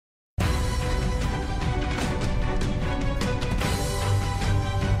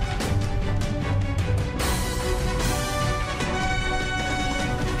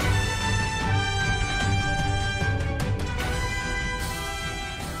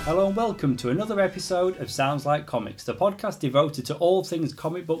Hello and welcome to another episode of Sounds Like Comics, the podcast devoted to all things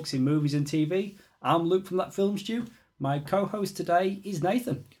comic books in movies and TV. I'm Luke from That Film Stew. My co-host today is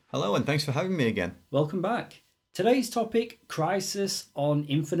Nathan. Hello and thanks for having me again. Welcome back. Today's topic, Crisis on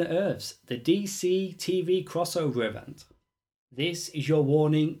Infinite Earths, the DC TV crossover event. This is your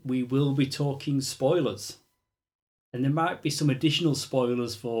warning, we will be talking spoilers. And there might be some additional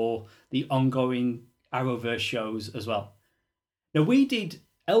spoilers for the ongoing Arrowverse shows as well. Now, we did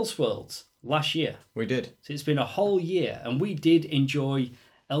Elseworlds last year. We did. So it's been a whole year, and we did enjoy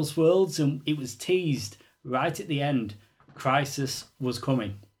Elseworlds, and it was teased right at the end. Crisis was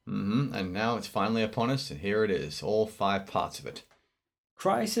coming. And now it's finally upon us, and here it is, all 5 parts of it.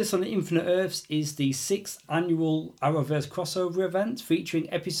 Crisis on the Infinite Earths is the 6th annual Arrowverse crossover event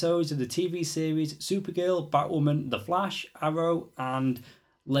featuring episodes of the TV series Supergirl, Batwoman, The Flash, Arrow, and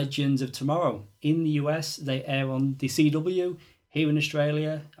Legends of Tomorrow. In the US, they air on the CW. Here in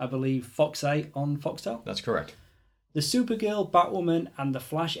Australia, I believe Fox 8 on Foxtel. That's correct. The Supergirl, Batwoman, and The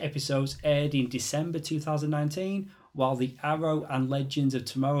Flash episodes aired in December 2019, while the Arrow and Legends of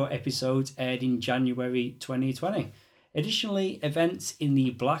Tomorrow episodes aired in January 2020. Additionally, events in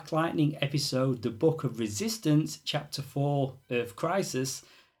the Black Lightning episode The Book of Resistance, Chapter 4, Earth Crisis,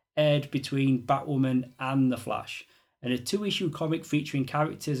 aired between Batwoman and The Flash, and a 2-issue comic featuring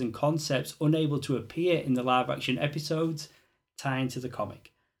characters and concepts unable to appear in the live-action episodes tying to the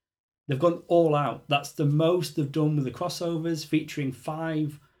comic. They've gone all out. That's the most they've done with the crossovers, featuring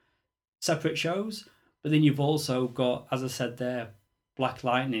 5 separate shows, but then you've also got, as I said there, Black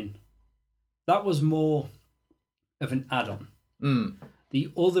Lightning. That was more of an add-on.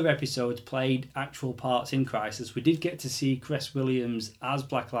 The other episodes played actual parts in Crisis. We did get to see Chris Williams as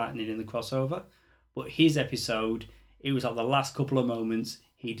Black Lightning in the crossover, but his episode, it was like the last couple of moments,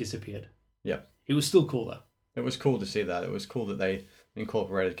 he disappeared. Yeah. It was still cool though. It was cool to see that. It was cool that they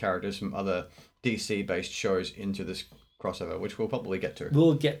incorporated characters from other DC-based shows into this crossover, which we'll probably get to.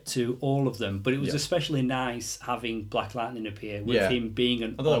 We'll get to all of them, but it was especially nice having Black Lightning appear with him being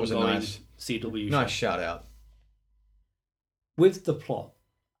an ongoing CW show. Nice shout out. With the plot,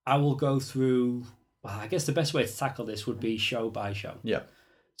 I will go through, well, I guess the best way to tackle this would be show by show. Yeah.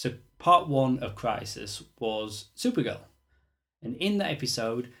 So part 1 of Crisis was Supergirl. And in that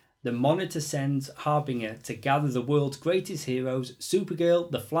episode, the Monitor sends Harbinger to gather the world's greatest heroes, Supergirl,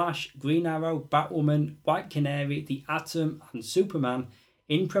 The Flash, Green Arrow, Batwoman, White Canary, The Atom, and Superman,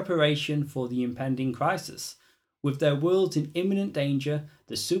 in preparation for the impending crisis. With their worlds in imminent danger,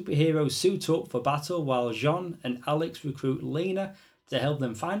 the superheroes suit up for battle while Jean and Alex recruit Lena to help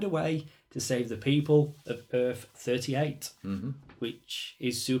them find a way to save the people of Earth 38, which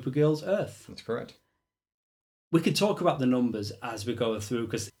is Supergirl's Earth. That's correct. We could talk about the numbers as we go through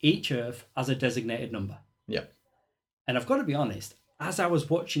because each Earth has a designated number. Yeah. And I've got to be honest, as I was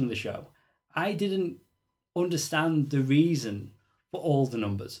watching the show, I didn't understand the reason for all the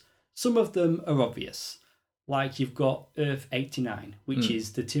numbers. Some of them are obvious. Like you've got Earth 89, which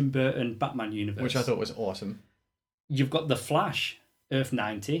is the Tim Burton Batman universe. Which I thought was awesome. You've got The Flash, Earth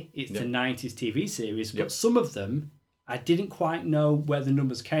 90. It's the 90s TV series. But some of them, I didn't quite know where the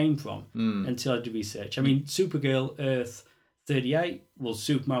numbers came from until I did research. I mean, Supergirl, Earth 38, well,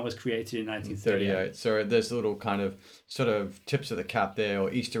 Superman was created in 1938. So there's little kind of sort of tips of the cap there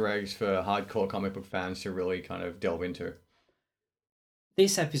or Easter eggs for hardcore comic book fans to really kind of delve into.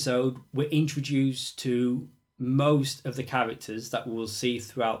 This episode, we're introduced to most of the characters that we'll see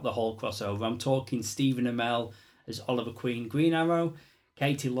throughout the whole crossover. I'm talking Stephen Amell as Oliver Queen Green Arrow,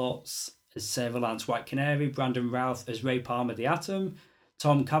 Katie Lotz as Sarah Lance White Canary, Brandon Routh as Ray Palmer the Atom,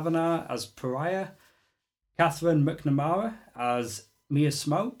 Tom Cavanagh as Pariah, Catherine McNamara as Mia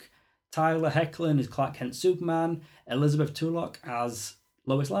Smoke, Tyler Hoechlin as Clark Kent Superman, Elizabeth Tulloch as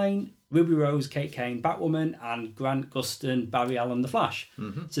Lois Lane, Ruby Rose, Kate Kane, Batwoman, and Grant Gustin, Barry Allen, The Flash.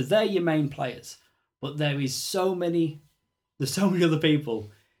 So they're your main players. But there's so many other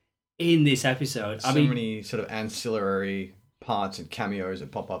people in this episode. So many sort of ancillary parts and cameos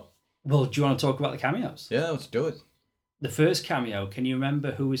that pop up. Well, do you want to talk about the cameos? Yeah, let's do it. The first cameo, can you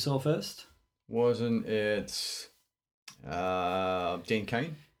remember who we saw first? Wasn't it Dean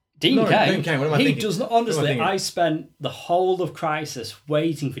Cain? Dean Cain. What am I thinking? Does not. Honestly, I spent the whole of Crisis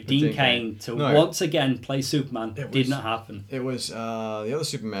waiting for Dean Cain to once again play Superman. Did not happen. It was the other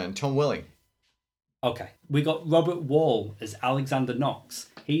Superman, Tom Welling. Okay, we got Robert Wall as Alexander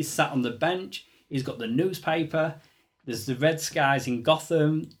Knox. He's sat on the bench. He's got the newspaper. There's the red skies in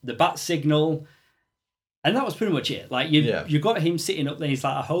Gotham, the bat signal, and that was pretty much it. Like you got him sitting up there. He's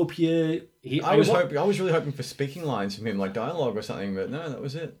like, I hope you. I was really hoping for speaking lines from him, like dialogue or something, but no, that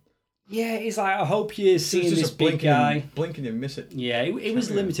was it. Yeah, it's like, I hope you're seeing It's this just a big guy. blink and you miss it. Yeah, it was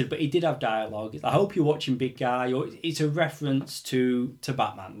Cameo. limited, but he did have dialogue. I hope you're watching Big Guy, or it's a reference to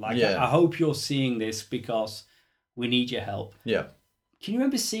Batman. Like, Yeah. I hope you're seeing this because we need your help. Yeah. Can you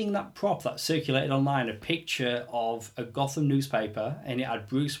remember seeing that prop that circulated online? A picture of a Gotham newspaper, and it had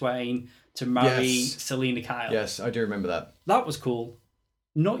Bruce Wayne to marry Yes. Selena Kyle. Yes, I do remember that. That was cool.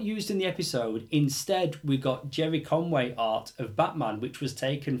 Not used in the episode. Instead, we got Jerry Conway art of Batman, which was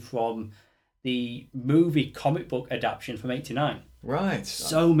taken from the movie comic book adaptation from '89. Right.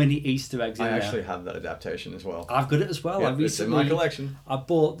 So many Easter eggs in I there. actually have that adaptation as well. I've got it as well. Yeah, I it's recently in my collection. I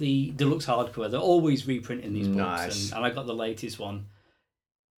bought the deluxe hardcover. They're always reprinting these books, Nice. and I got the latest one.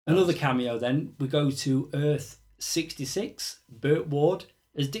 Another cameo. Then we go to Earth 66. Burt Ward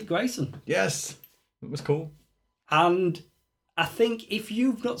as Dick Grayson, Yes. It was cool. and I think if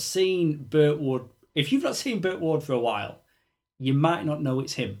you've not seen Burt Ward for a while, you might not know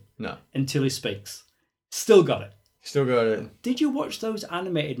it's him No. until he speaks. Still got it. Still got it. Did you watch those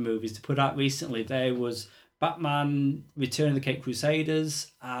animated movies they put out recently? There was Batman Return of the Caped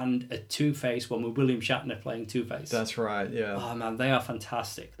Crusaders and a Two-Face one with William Shatner playing Two-Face. That's right, yeah. Oh man, they are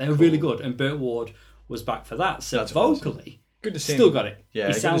fantastic. They were really good, and Burt Ward was back for that. So That's vocally, Good to see still him. got it. Yeah, He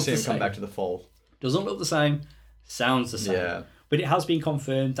good to sounds see the him come same. back to the fold. Doesn't look the same, sounds the same. Yeah. But it has been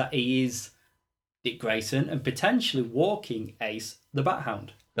confirmed that he is Dick Grayson and potentially walking Ace the Bat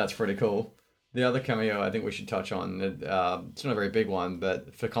Hound. That's pretty cool. The other cameo I think we should touch on, it's not a very big one,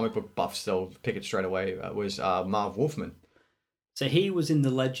 but for comic book buffs, they'll pick it straight away, was Marv Wolfman. So he was in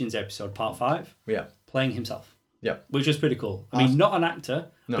the Legends episode, part 5, Yeah. playing himself. Yeah. Which was pretty cool. I mean, not an actor,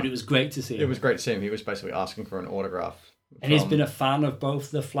 No. but it was great to see him. It was great to see him. He was basically asking for an autograph. And he's been a fan of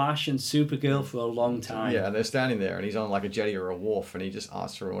both The Flash and Supergirl for a long time. Yeah, and they're standing there, and he's on like a jetty or a wharf, and he just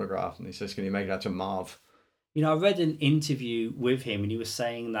asks for an autograph, and he says, "Can you make it out to Marv?" You know, I read an interview with him, and he was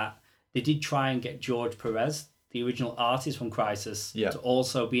saying that they did try and get George Perez, the original artist from Crisis, Yeah. to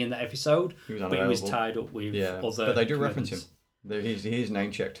also be in that episode, He was but he was unavailable. tied up with Yeah, other but they do reference him. commitments. He's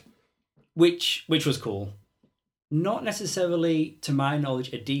name checked. Which was cool. Not necessarily, to my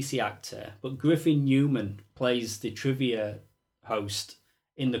knowledge, a DC actor, but Griffin Newman plays the trivia host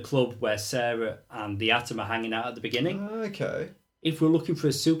in the club where Sarah and the Atom are hanging out at the beginning. Okay. If we're looking for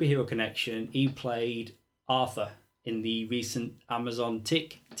a superhero connection, he played Arthur in the recent Amazon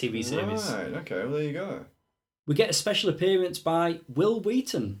Tick TV series. Right. Okay. Well, there you go. We get a special appearance by Will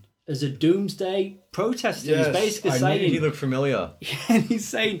Wheaton as a doomsday protester. Yes, He's basically I saying, knew he looked familiar. and he's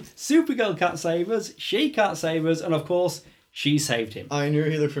saying, Supergirl can't save us, she can't save us, and of course, she saved him. I knew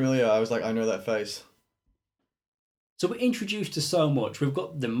he looked familiar. I was like, I know that face. So we're introduced to so much. We've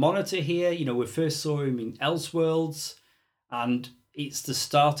got the Monitor here. You know, we first saw him in Elseworlds, and it's the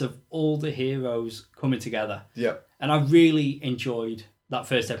start of all the heroes coming together. Yep. And I really enjoyed that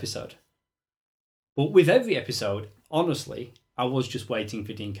first episode. But with every episode, honestly, I was just waiting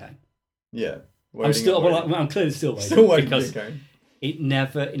for Dean Cain. Yeah. I'm clearly still waiting. Still waiting because for Dean Cain. it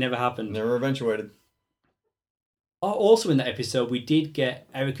never happened. Never eventuated. Also in that episode, we did get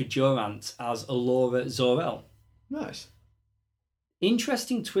Erica Durant as Alora Zor-El. Nice.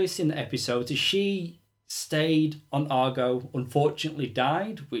 Interesting twist in the episode is she stayed on Argo, unfortunately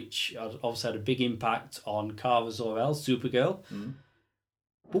died, which obviously had a big impact on Kara Zor-El, Supergirl. Mm.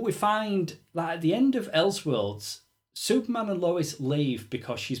 But we find that at the end of Elseworlds, Superman and Lois leave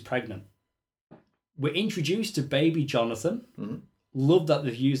because she's pregnant. We're introduced to baby Jonathan. Mm. Love that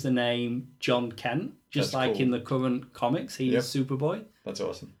they've used the name John Kent, just That's like cool. in the current comics. He's Yep. Superboy. That's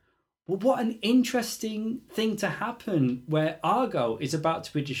awesome. But what an interesting thing to happen where Argo is about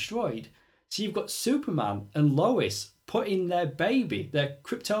to be destroyed. So you've got Superman and Lois putting their baby, their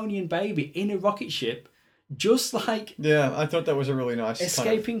Kryptonian baby, in a rocket ship, just like Yeah, I thought that was a really nice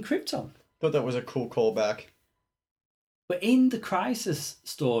escaping Krypton. thought that was a cool callback. But in the Crisis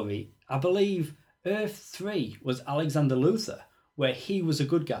story, I believe Earth 3 was Alexander Luthor, where he was a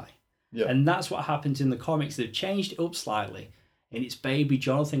good guy. Yeah. And that's what happens in the comics. They've changed it up slightly, and it's baby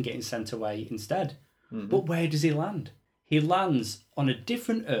Jonathan getting sent away instead. Mm-hmm. But where does he land? He lands on a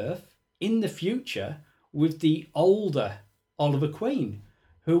different Earth in the future with the older Oliver Queen,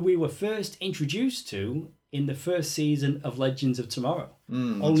 who we were first introduced to in the first season of Legends of Tomorrow.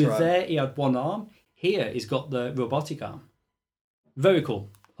 Only right. there he had one arm. Here he's got the robotic arm. Very cool.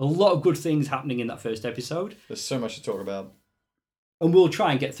 A lot of good things happening in that first episode. There's so much to talk about. And we'll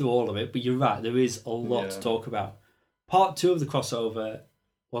try and get through all of it, but you're right, there is a lot to Yeah. talk about. Part 2 of the crossover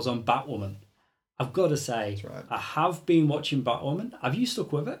was on Batwoman. I've got to say, That's right. I have been watching Batwoman. Have you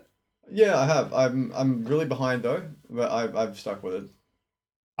stuck with it? Yeah, I have. I'm really behind though, but I've stuck with it.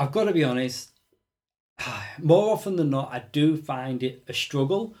 I've got to be honest, more often than not, I do find it a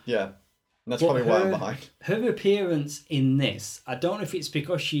struggle. Yeah. And that's But probably why I'm behind. Her appearance in this, I don't know if it's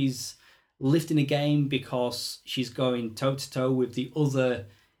because she's lifting a game because she's going toe to toe with the other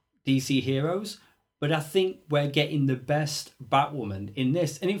DC heroes, but I think we're getting the best Batwoman in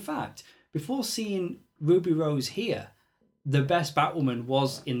this. And in fact, before seeing Ruby Rose here, the best Batwoman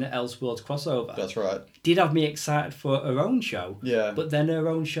was in the Elseworlds crossover. That's right. Did have me excited for her own show. Yeah. But then her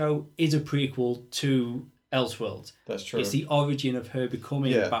own show is a prequel to Elseworlds. That's true. It's the origin of her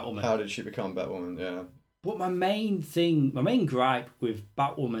becoming Batwoman. How did she become Batwoman? Yeah. But my main gripe with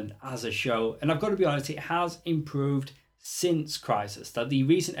Batwoman as a show, and I've got to be honest, it has improved since Crisis, that the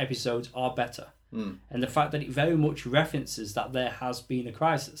recent episodes are better. And the fact that it very much references that there has been a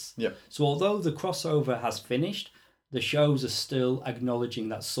crisis. Yep. So although the crossover has finished, the shows are still acknowledging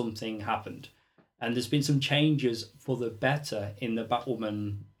that something happened. And there's been some changes for the better in the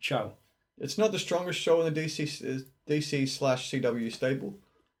Batwoman show. It's not the strongest show in the DC/CW stable,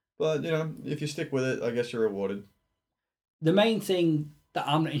 but if you stick with it, I guess you're rewarded. The main thing that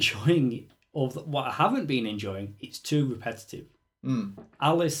I'm not enjoying, or what I haven't been enjoying, it's too repetitive.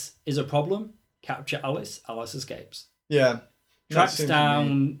 Alice is a problem. Capture Alice. Alice escapes. Yeah. Tracks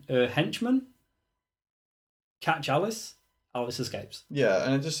down a henchman. Catch Alice. Alice escapes. Yeah,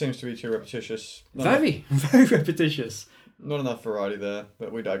 and it just seems to be too repetitious. Very repetitious. Not enough variety there,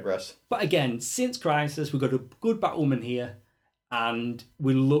 but we digress. But again, since Crisis, we've got a good Batwoman here, and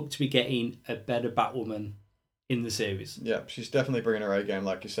we look to be getting a better Batwoman in the series. Yeah, she's definitely bringing her A game,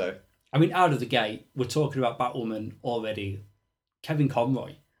 like you say. I mean, out of the gate, we're talking about Batwoman already. Kevin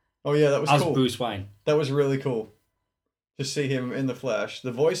Conroy. Oh yeah, that was as cool. Bruce Wayne. That was really cool. To see him in the flesh.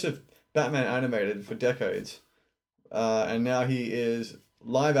 The voice of Batman animated for decades. And now he is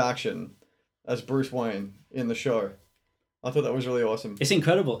live action as Bruce Wayne in the show. I thought that was really awesome. It's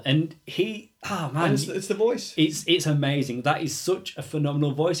incredible. And man. It's the voice. It's amazing. That is such a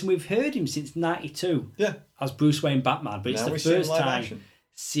phenomenal voice. And we've heard him since 92. Yeah. As Bruce Wayne Batman. But it's the first time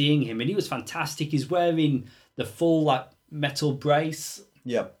seeing him. And he was fantastic. He's wearing the full metal brace.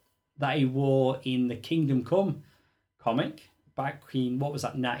 Yep. That he wore in the Kingdom Come comic back in,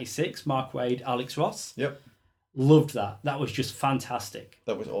 96? Mark Waid, Alex Ross. Yep. Loved that. That was just fantastic.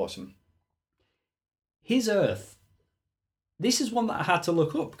 That was awesome. His Earth. This is one that I had to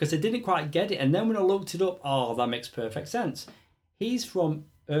look up because I didn't quite get it. And then when I looked it up, that makes perfect sense. He's from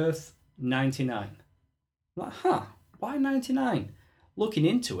Earth 99. I'm like, why 99? Looking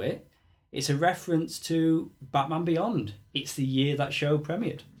into it, it's a reference to Batman Beyond. It's the year that show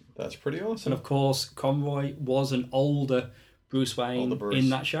premiered. That's pretty awesome. And of course, Conroy was an older Bruce Wayne in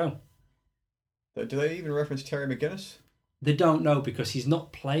that show. Do they even reference Terry McGinnis? They don't know because he's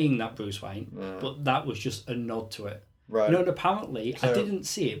not playing that Bruce Wayne, but that was just a nod to it. Right. And apparently, I didn't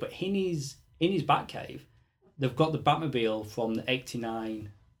see it, but in his Batcave, they've got the Batmobile from the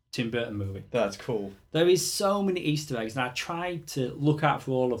 89 Tim Burton movie. That's cool. There is so many Easter eggs, and I tried to look out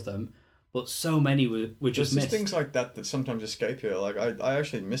for all of them, but so many were just missed. There's things like that sometimes escape you. Like I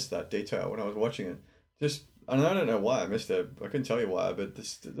actually missed that detail when I was watching it. And I don't know why I missed it. I couldn't tell you why, but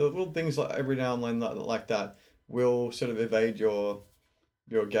the little things like every now and then like that will sort of evade your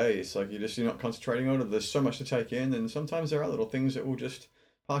gaze. Like you're not concentrating on it. There's so much to take in, and sometimes there are little things that will just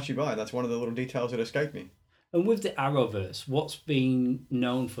pass you by. That's one of the little details that escaped me. And with the Arrowverse, what's been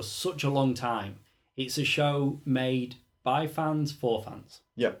known for such a long time, it's a show made by fans for fans.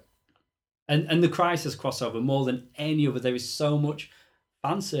 Yep. And the Crisis crossover, more than any other, there is so much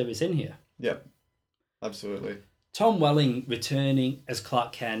fan service in here. Yep. Absolutely. Tom Welling returning as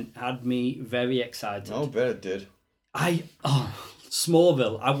Clark Kent had me very excited. Oh, I bet it did.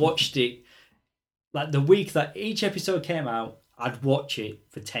 Smallville, I watched it like the week that each episode came out, I'd watch it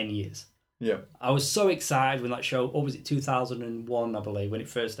for 10 years. Yeah. I was so excited when that show, or was it 2001, I believe, when it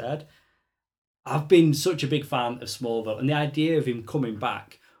first aired. I've been such a big fan of Smallville, and the idea of him coming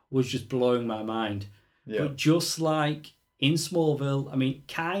back was just blowing my mind. Yeah. But just like in Smallville, I mean,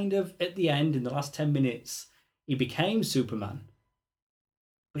 kind of at the end, in the last 10 minutes, he became Superman.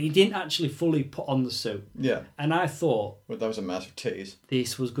 But he didn't actually fully put on the suit. Yeah. And I thought... Well, that was a massive tease.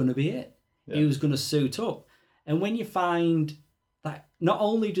 This was going to be it. Yeah. He was going to suit up. And when you find that not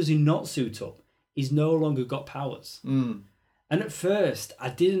only does he not suit up, he's no longer got powers. Mm. And at first,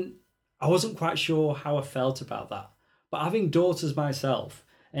 I wasn't quite sure how I felt about that. But having daughters myself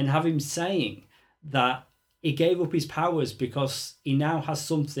and having saying that he gave up his powers because he now has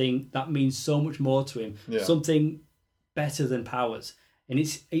something that means so much more to him, something better than powers. And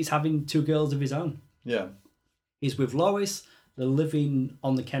he's having two girls of his own. Yeah. He's with Lois. They're living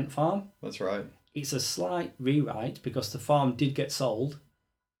on the Kent farm. That's right. It's a slight rewrite because the farm did get sold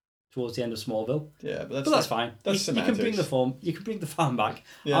towards the end of Smallville. Yeah, But that's fine. That's you can bring semantics. you can bring the fun back.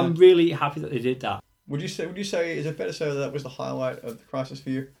 Yeah. I'm really happy that they did that. Would you say is it fair to say that was the highlight of the Crisis for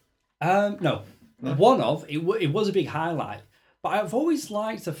you? No. One of it was a big highlight, but I've always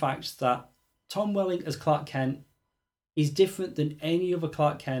liked the fact that Tom Welling as Clark Kent is different than any other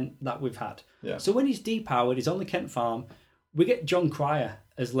Clark Kent that we've had. Yeah. So when he's depowered, he's on the Kent farm. We get John Cryer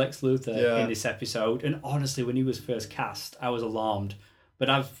as Lex Luthor in this episode, and honestly, when he was first cast, I was alarmed. But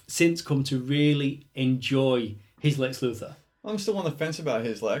I've since come to really enjoy his Lex Luthor. I'm still on the fence about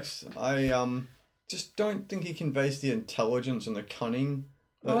his Lex. I just don't think he conveys the intelligence and the cunning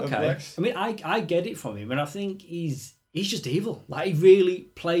of Lex. I mean, I get it from him, and I think he's just evil. Like, he really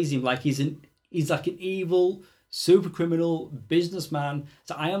plays him like he's like an evil super criminal businessman.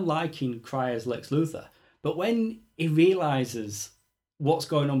 So I am liking Cryer's Lex Luthor. But when he realizes what's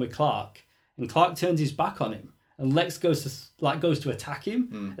going on with Clark, and Clark turns his back on him, and Lex goes to attack him,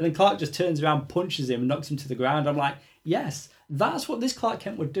 and then Clark just turns around, punches him, and knocks him to the ground. I'm like, yes, that's what this Clark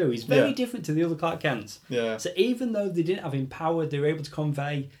Kent would do. He's very different to the other Clark Kents. Yeah. So even though they didn't have him powered, they were able to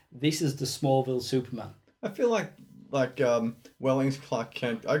convey this is the Smallville Superman. I feel like Welling's Clark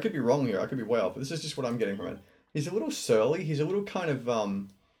Kent. I could be wrong here. I could be way off. But this is just what I'm getting from it. He's a little surly. He's a little kind of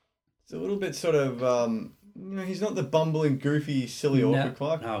It's a little bit sort of he's not the bumbling, goofy, silly, awkward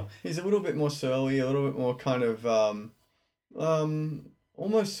Clark. No. He's a little bit more surly, a little bit more kind of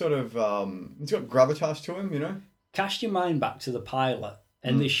almost sort of he's got gravitas to him, you know? Cast your mind back to the pilot,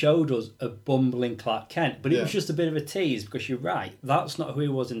 and they showed us a bumbling Clark Kent, but it was just a bit of a tease, because you're right, that's not who he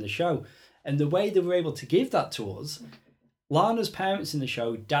was in the show. And the way they were able to give that to us, Lana's parents in the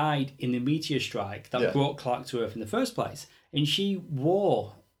show died in the meteor strike that brought Clark to Earth in the first place, and she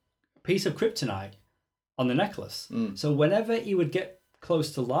wore a piece of kryptonite on the necklace. So whenever he would get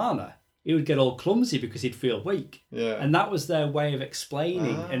close to Lana, he would get all clumsy because he'd feel weak. Yeah. And that was their way of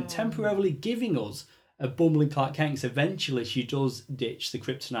explaining and temporarily giving us a bumbling Clark Kent. So eventually she does ditch the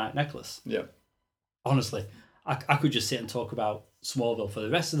kryptonite necklace. Yeah. Honestly, I could just sit and talk about Smallville for the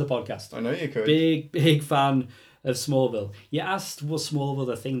rest of the podcast. I know you could. Big fan of Smallville. You asked, was Smallville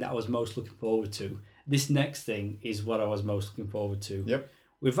the thing that I was most looking forward to? This next thing is what I was most looking forward to. Yep.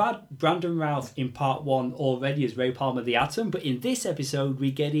 We've had Brandon Routh in part 1 already as Ray Palmer the Atom, but in this episode we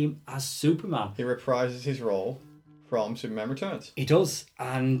get him as Superman. He reprises his role from Superman Returns. He does,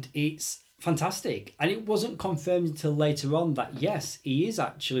 and it's fantastic. And it wasn't confirmed until later on that, yes, he is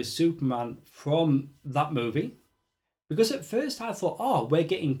actually Superman from that movie. Because at first I thought, we're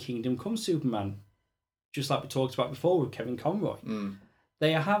getting Kingdom Come Superman, just like we talked about before with Kevin Conroy.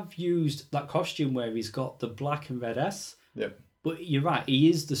 They have used that costume where he's got the black and red S. Yep. But you're right, he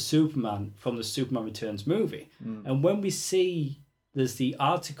is the Superman from the Superman Returns movie. And when we see, there's the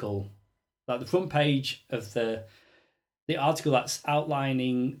article, like the front page of the article that's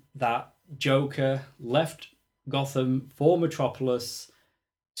outlining that Joker left Gotham for Metropolis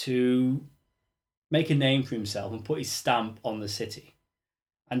to make a name for himself and put his stamp on the city.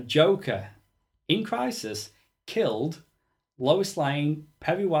 And Joker, in Crisis, killed Lois Lane,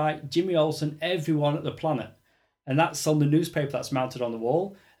 Perry White, Jimmy Olsen, everyone at the planet. And that's on the newspaper that's mounted on the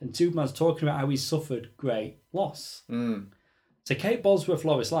wall. And Superman's talking about how he suffered great loss. So Kate Bosworth,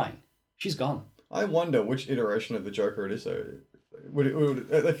 Lois Lane, she's gone. I wonder which iteration of the Joker it is. Though,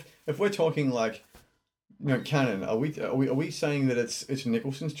 if we're talking like, canon, are we saying that it's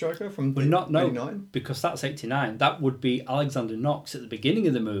Nicholson's Joker from not 89? Because that's 89. That would be Alexander Knox at the beginning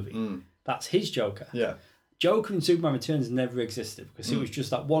of the movie. That's his Joker. Yeah. Joker in Superman Returns never existed because it was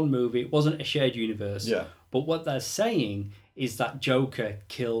just that one movie. It wasn't a shared universe. Yeah. But what they're saying is that Joker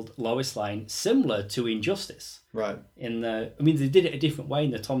killed Lois Lane, similar to Injustice. Right. They did it a different way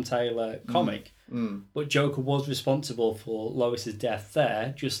in the Tom Taylor comic. But Joker was responsible for Lois's death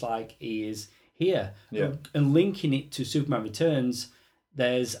there, just like he is here. Yeah. And linking it to Superman Returns,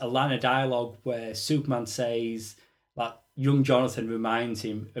 there's a line of dialogue where Superman says that young Jonathan reminds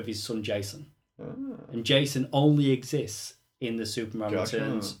him of his son Jason. And Jason only exists in the Superman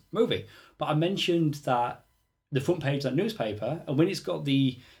Returns movie. But I mentioned that the front page of that newspaper, and when it's got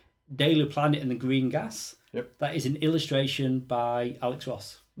the Daily Planet and the green gas, that is an illustration by Alex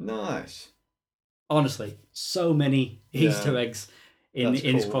Ross. Nice. Honestly, so many Easter eggs in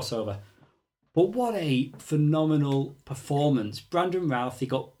this crossover. But what a phenomenal performance. Brandon Routh, he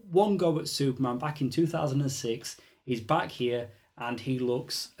got one go at Superman back in 2006. He's back here. And he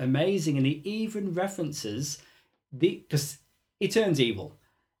looks amazing. And he even references because he turns evil.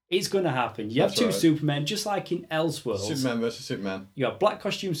 It's going to happen. You have two Supermen, just like in Elseworlds. Superman versus Superman. You have Black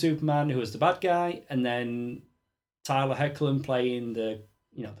Costume Superman, who was the bad guy, and then Tyler Hoechlin playing the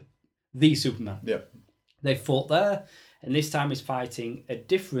Superman. Yep. They fought there, and this time he's fighting a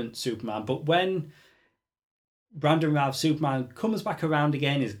different Superman. But when Brandon Routh Superman comes back around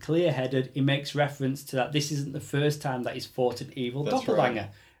again, is clear-headed, he makes reference to that this isn't the first time that he's fought an evil doppelganger,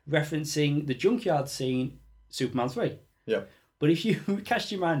 referencing the junkyard scene, Superman 3. Yeah. But if you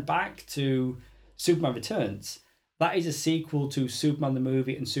cast your mind back to Superman Returns, that is a sequel to Superman the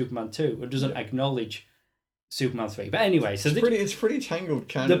movie and Superman 2, and doesn't acknowledge Superman 3. But anyway, so it's pretty tangled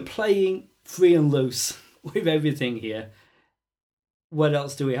canon. They're playing free and loose with everything here. What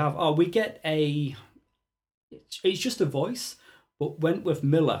else do we have? Oh, we get it's just a voice, but Wentworth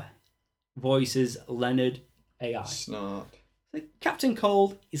Miller voices Leonard AI. Snart. So Captain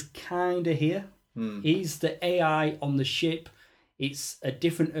Cold is kind of here. He's the AI on the ship. It's a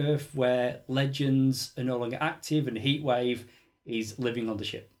different Earth where Legends are no longer active and Heatwave is living on the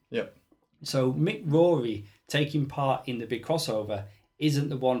ship. Yep. So Mick Rory taking part in the big crossover isn't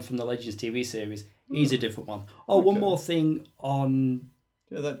the one from the Legends TV series. He's a different one. Oh, okay. One more thing on...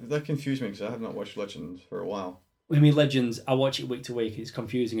 Yeah, that confused me because I have not watched Legends for a while. I mean, Legends, I watch it week to week. It's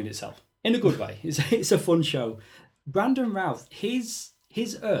confusing in itself. In a good way. It's a fun show. Brandon Routh, his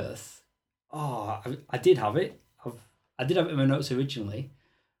Earth... Oh, I did have it. I did have it in my notes originally.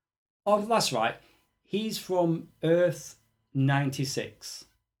 Oh, that's right. He's from Earth 96.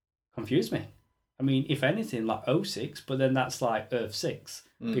 Confused me. I mean, if anything, like 06, but then that's like Earth 6,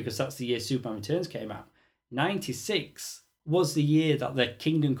 because that's the year Superman Returns came out. 96 was the year that the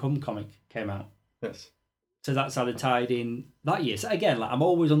Kingdom Come comic came out. Yes. So that's how they tied in that year. So again, like I'm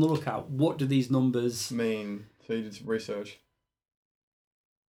always on the lookout. What do these numbers mean? So you did some research.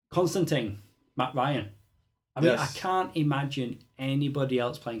 Constantine, Matt Ryan. I mean, I can't imagine anybody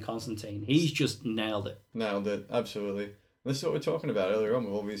else playing Constantine. He's just nailed it. Nailed it, absolutely. This is what we're talking about earlier on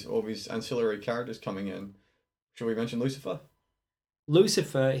with all these ancillary characters coming in. Should we mention Lucifer?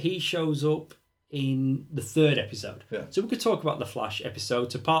 Lucifer, he shows up in the 3rd episode. Yeah. So we could talk about the Flash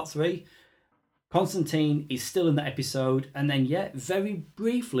episode. So part 3, Constantine is still in that episode. And then, very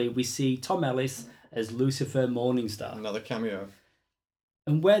briefly, we see Tom Ellis as Lucifer Morningstar. Another cameo.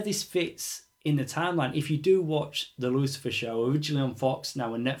 And where this fits in the timeline, if you do watch the Lucifer show, originally on Fox,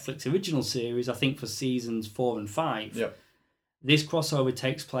 now a Netflix original series, I think for seasons 4 and 5, yep. This crossover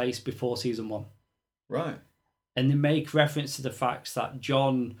takes place before season 1. Right. And they make reference to the fact that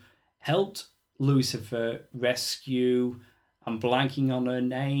John helped Lucifer rescue... I'm blanking on her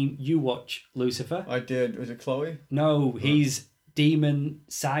name. You watch Lucifer. I did. Was it Chloe? No, he's demon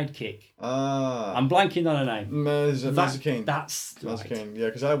sidekick. Ah. I'm blanking on her name. Mazikeen. That's right. Mazikeen. Yeah,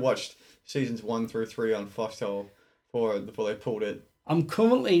 because I watched seasons 1 through 3 on Foxtel before they pulled it. I'm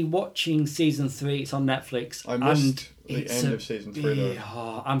currently watching season 3. It's on Netflix. I missed the end of season 3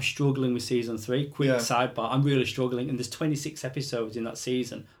 though. I'm struggling with season 3. Quick sidebar. I'm really struggling, and there's 26 episodes in that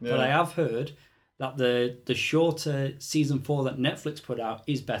season. Yeah. But I have heard that the shorter season 4 that Netflix put out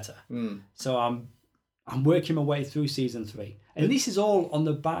is better. So I'm working my way through season 3. And this is all on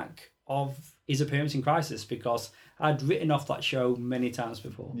the back of his appearance in Crisis, because I'd written off that show many times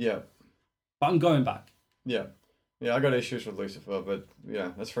before. Yeah. But I'm going back. Yeah. Yeah, I got issues with Lucifer, but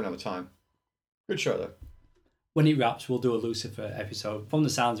yeah, that's for another time. Good show, though. When it wraps, we'll do a Lucifer episode. From the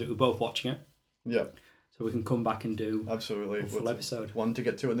sounds of it, we're both watching it. Yeah. So we can come back and do absolutely a full episode. One to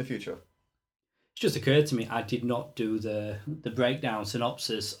get to in the future. It's just occurred to me, I did not do the breakdown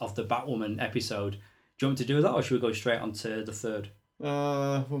synopsis of the Batwoman episode. Do you want me to do that, or should we go straight on to the 3rd?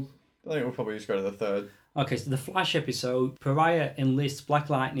 I think we'll probably just go to the 3rd. Okay, so the Flash episode, Pariah enlists Black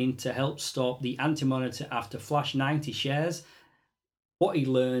Lightning to help stop the Anti-Monitor after Flash 90 shares what he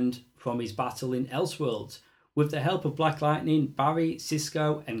learned from his battle in Elseworlds. With the help of Black Lightning, Barry,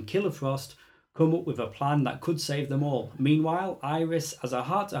 Cisco and Killer Frost come up with a plan that could save them all. Meanwhile, Iris has a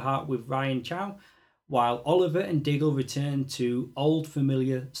heart-to-heart with Ryan Chow, while Oliver and Diggle return to old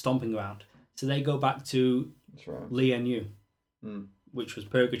familiar stomping ground. So they go back to Lian Yu, which was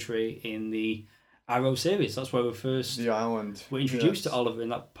Purgatory in the Arrow series. That's where we first the island were introduced to Oliver in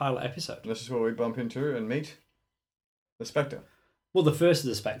that pilot episode. This is where we bump into and meet the Spectre. Well, the first of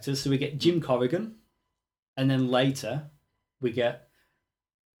the Spectres. So we get Jim Corrigan, and then later we get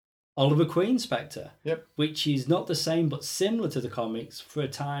Oliver Queen Spectre. Yep. Which is not the same but similar to the comics. For a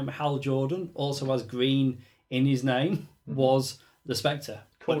time, Hal Jordan, also has green in his name, was the Spectre.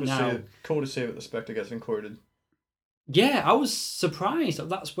 Cool to see that the Spectre gets included. Yeah, I was surprised that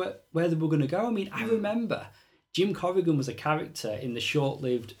that's where they were going to go. I mean, I remember Jim Corrigan was a character in the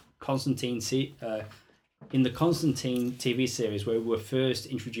short-lived Constantine in the Constantine TV series where we were first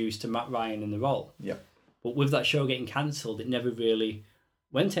introduced to Matt Ryan in the role. Yeah. But with that show getting cancelled, it never really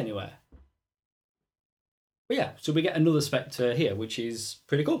went anywhere. But yeah, so we get another Spectre here, which is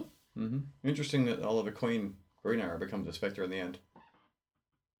pretty cool. Mm-hmm. Interesting that Oliver Queen Green Arrow becomes a Spectre in the end.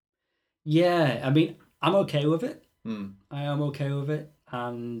 Yeah, I mean, I'm okay with it. Hmm. I am okay with it,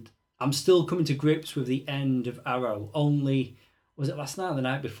 and I'm still coming to grips with the end of Arrow. Only, was it last night or the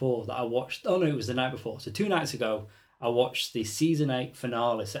night before that I watched? Oh no, it was the night before. So 2 nights ago, I watched the season 8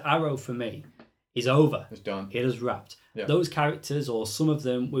 finale. So Arrow for me is over. It's done. It has wrapped. Yeah. Those characters, or some of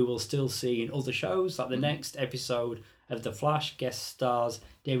them, we will still see in other shows. Like the next episode of The Flash guest stars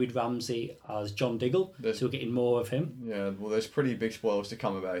David Ramsey as John Diggle. So we're getting more of him. Yeah, well, there's pretty big spoilers to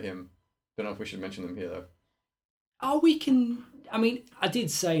come about him. Don't know if we should mention them here though. Oh, we can. I mean, I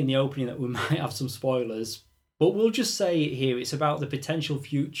did say in the opening that we might have some spoilers, but we'll just say it here. It's about the potential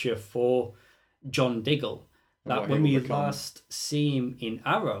future for John Diggle. That when we last see him in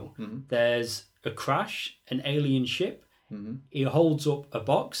Arrow, there's a crash, an alien ship. He holds up a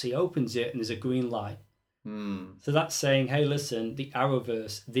box, he opens it, and there's a green light. So that's saying, hey, listen, the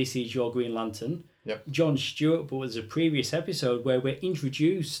Arrowverse, this is your Green Lantern. Yep. John Stewart, but was a previous episode where we're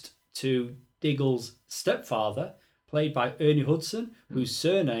introduced to Diggle's stepfather, played by Ernie Hudson, whose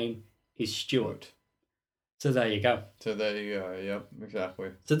surname is Stewart. So there you go. So there you go. Yep, exactly.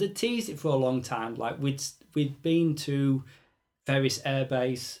 So they teased it for a long time. Like we'd been to Ferris Air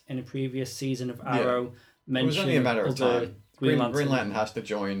Base in a previous season of Arrow. Yeah. It was only a matter of time. Green Lantern has to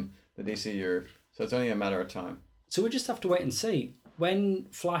join the DCU, so it's only a matter of time. So we just have to wait and see. When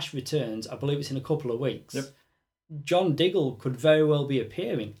Flash returns, I believe it's in a couple of weeks, John Diggle could very well be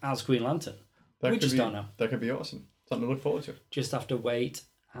appearing as Green Lantern. We just don't know. That could be awesome. Something to look forward to. Just have to wait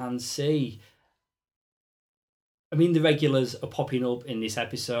and see. I mean, the regulars are popping up in this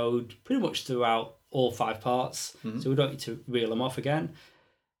episode pretty much throughout all 5 parts, so we don't need to reel them off again.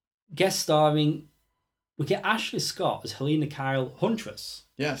 Guest starring, we get Ashley Scott as Helena Kyle Huntress.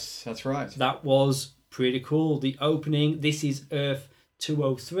 Yes, that's right. That was pretty cool. The opening, This Is Earth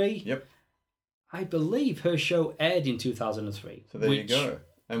 203. Yep. I believe her show aired in 2003. So there you go.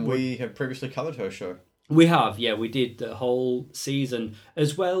 And we have previously covered her show. We have, yeah. We did the whole season.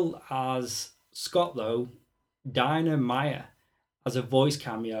 As well as Scott, though, Dinah Meyer as a voice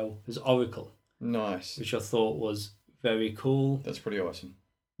cameo as Oracle. Nice. Which I thought was very cool. That's pretty awesome.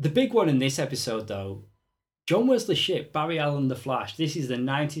 The big one in this episode, though, John Wesley Shipp, Barry Allen the Flash. This is the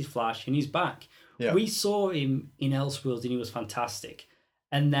 90s Flash, and he's back. Yeah. We saw him in Elseworlds, and he was fantastic.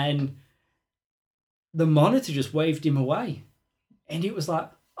 And then the Monitor just waved him away. And it was like,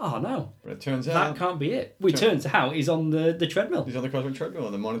 oh, no. But it turns out... that can't be it. Well, it turns out he's on the treadmill. He's on the cosmic treadmill,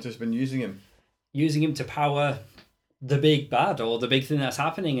 and the Monitor's been using him. Using him to power the big bad or the big thing that's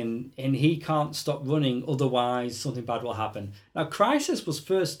happening, and he can't stop running, otherwise something bad will happen. Now, Crisis was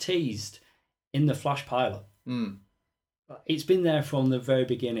first teased in the Flash pilot. It's been there from the very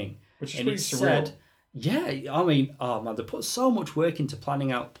beginning. Which is pretty surreal. Yeah, I mean, oh man, they put so much work into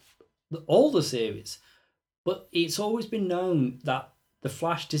planning out all the series, but it's always been known that the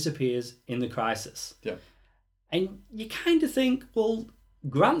Flash disappears in the Crisis. Yeah. And you kind of think, well,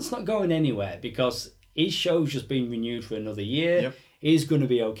 Grant's not going anywhere because his show's just been renewed for another year. Yep. He's going to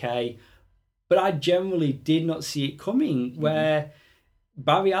be okay. But I generally did not see it coming where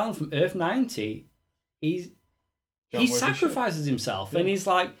Barry Allen from Earth 90, he sacrifices himself. And he's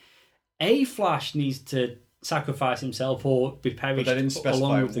like, a Flash needs to sacrifice himself or be perished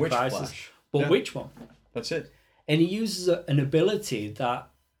along with the Crisis. Flash. But which one? That's it. And he uses an ability that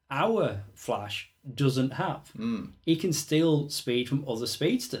our Flash doesn't have. He can steal speed from other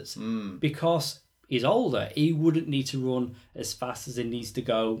speedsters. Because he's older, he wouldn't need to run as fast as he needs to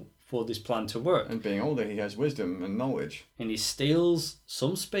go for this plan to work. And being older, he has wisdom and knowledge. And he steals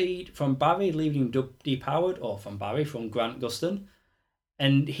some speed from Barry, leaving him depowered, or from Grant Gustin.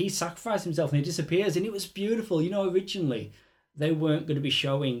 And he sacrificed himself and he disappears. And it was beautiful. You know, originally, they weren't going to be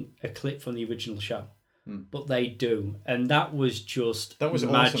showing a clip from the original show. But they do, and that was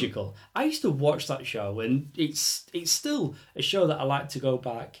magical. Awesome. I used to watch that show, and it's still a show that I like to go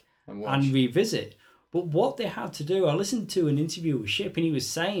back and revisit. But what they had to do, I listened to an interview with Shipp, and he was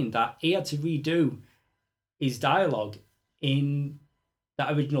saying that he had to redo his dialogue in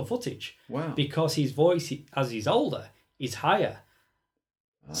that original footage. Wow! Because his voice, as he's older, is higher.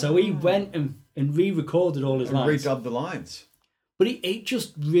 So he went and re-recorded all his lines, redubbed the lines. But it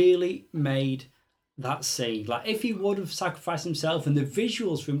just really made that scene, like if he would have sacrificed himself, and the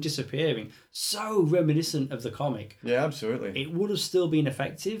visuals from disappearing, so reminiscent of the comic. Yeah, absolutely. It would have still been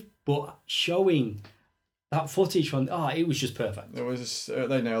effective, but showing that footage from, it was just perfect. It was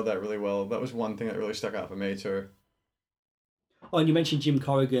they nailed that really well. That was one thing that really stuck out for me too. Oh, and you mentioned Jim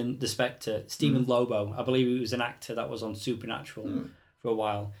Corrigan, the Spectre, Stephen Lobo. I believe he was an actor that was on Supernatural for a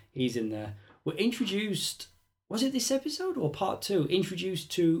while. He's in there. We're introduced. Was it this episode or part 2? Introduced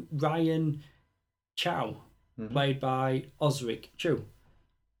to Ryan Chow played by Osric Chu.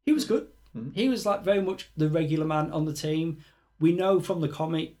 He was good. Mhm. He was like very much the regular man on the team. We know from the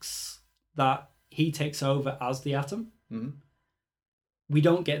comics that he takes over as the Atom. Mhm. We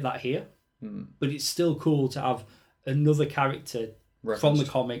don't get that here, but it's still cool to have another character from the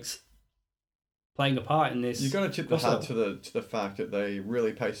comics playing a part in this. You've got to tip the hat to the fact that they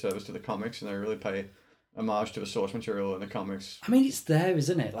really pay service to the comics and they really pay homage to the source material in the comics. I mean, it's there,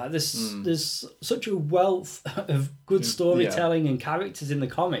 isn't it? Like there's such a wealth of good storytelling and characters in the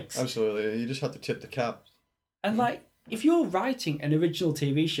comics. Absolutely, you just have to tip the cap. And like, if you're writing an original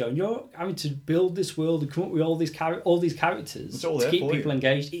TV show and you're having to build this world and come up with all these characters It's all to there keep for people you.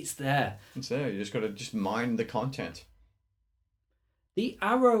 engaged, it's there. It's there. You just got to mine the content. The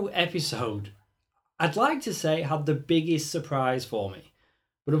Arrow episode, I'd like to say, had the biggest surprise for me.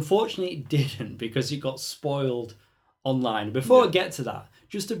 But unfortunately it didn't because it got spoiled online. Before I get to that,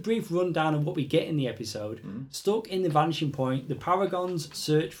 just a brief rundown of what we get in the episode. Stuck in the Vanishing Point, the Paragons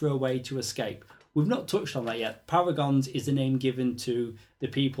search for a way to escape. We've not touched on that yet. Paragons is the name given to the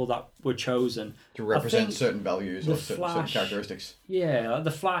people that were chosen. To represent certain values or certain characteristics. Yeah, like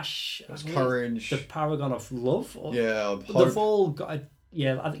the Flash. There's courage. The Paragon of love. Hope. They've all got I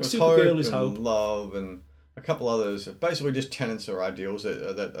think Supergirl is hope. Love and a couple others. Basically just tenets or ideals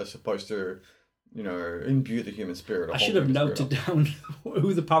that are supposed to, imbue the human spirit. I should have noted down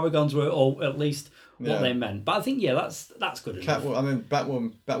who the Paragons were, or at least what they meant. But I think, that's good enough.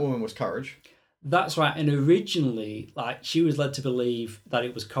 Batwoman was courage. That's right. And originally, she was led to believe that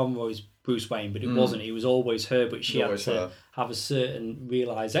it was Conroy's Bruce Wayne, but it wasn't. It was always her, but she had to have a certain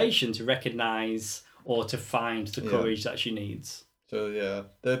realization to recognize or to find the courage that she needs. So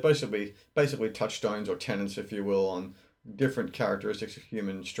they're basically touchstones or tenets, if you will, on different characteristics of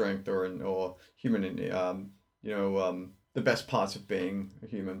human strength or human, the best parts of being a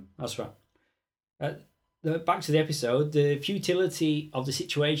human. That's right. Back to the episode, the futility of the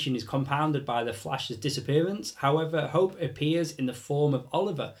situation is compounded by the Flash's disappearance. However, hope appears in the form of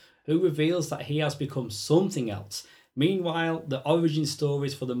Oliver, who reveals that he has become something else. Meanwhile, the origin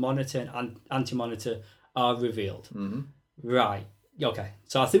stories for the Monitor and Anti-Monitor are revealed. Mm-hmm. Right. Okay.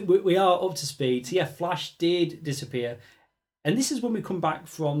 So I think we are up to speed. So Flash did disappear. And this is when we come back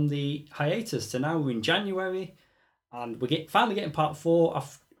from the hiatus. So now we're in January and we're finally getting part 4.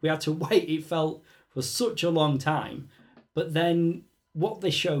 We had to wait, it felt, for such a long time. But then what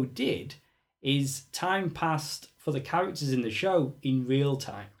the show did is time passed for the characters in the show in real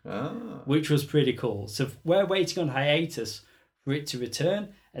time, which was pretty cool. So we're waiting on hiatus for it to return,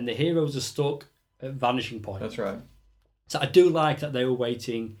 and the heroes are stuck at Vanishing Point. That's right. So I do like that they were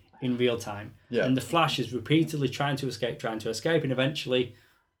waiting in real time. Yeah. And the Flash is repeatedly trying to escape, and eventually,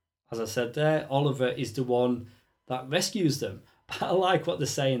 as I said there, Oliver is the one that rescues them. But I like what they're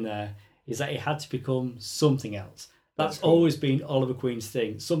saying there, is that it had to become something else. That's cool. Always been Oliver Queen's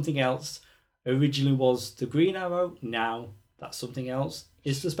thing. Something else originally was the Green Arrow, now that something else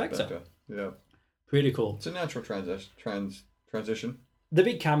is the Spectre. Yeah. Pretty cool. It's a natural transition. The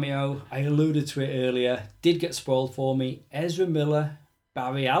big cameo, I alluded to it earlier, did get spoiled for me. Ezra Miller,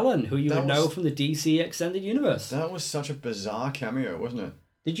 Barry Allen, who you would know from the DC Extended Universe. That was such a bizarre cameo, wasn't it?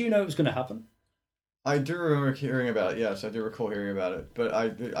 Did you know it was going to happen? I do remember hearing about it, yes. I do recall hearing about it.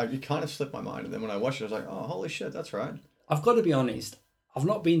 But it kind of slipped my mind. And then when I watched it, I was like, oh, holy shit, that's right. I've got to be honest. I've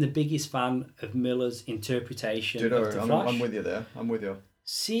not been the biggest fan of Miller's interpretation of the Flash. I'm with you there. I'm with you.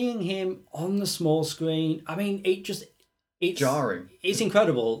 Seeing him on the small screen, I mean, it's jarring. It's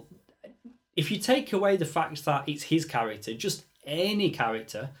incredible. If you take away the fact that it's his character, just any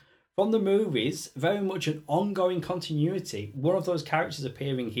character from the movies, very much an ongoing continuity. One of those characters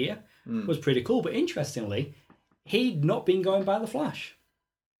appearing here was pretty cool. But interestingly, he'd not been going by the Flash.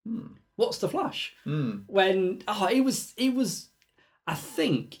 What's the Flash? When it was. I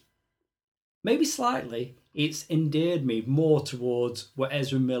think maybe slightly it's endeared me more towards what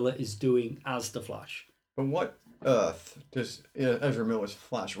Ezra Miller is doing as the Flash. But what Earth does Ezra Miller's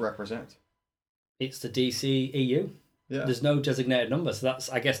Flash represent? It's the DC EU. Yeah. There's no designated number, so that's,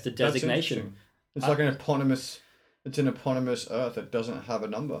 I guess, the designation. It's like an eponymous Earth that doesn't have a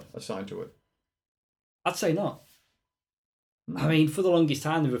number assigned to it. I'd say not. I mean, for the longest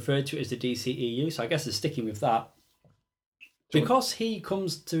time, they referred to it as the DC EU, so I guess they're sticking with that. Because he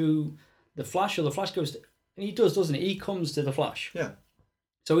comes to the Flash, or the Flash goes to... And he does, doesn't he? He comes to the Flash. Yeah.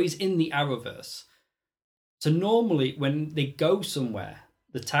 So he's in the Arrowverse. So normally, when they go somewhere,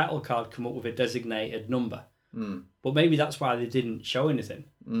 the title card come up with a designated number. But maybe that's why they didn't show anything.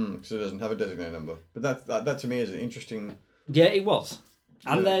 Because it doesn't have a designated number. But that to me is an interesting... Yeah, it was.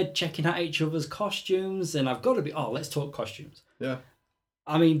 And they're checking out each other's costumes, and I've got to be... Oh, let's talk costumes. Yeah.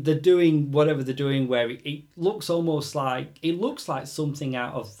 I mean, they're doing whatever they're doing where it looks almost like... It looks like something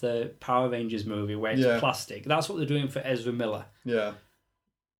out of the Power Rangers movie where it's plastic. That's what they're doing for Ezra Miller. Yeah.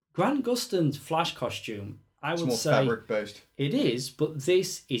 Grant Gustin's Flash costume, I would say... fabric-based. It is, but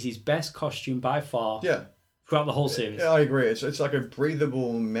this is his best costume by far. Yeah. Throughout the whole series. Yeah, I agree. It's like a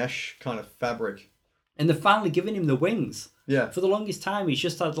breathable mesh kind of fabric. And they're finally giving him the wings. Yeah. For the longest time, he's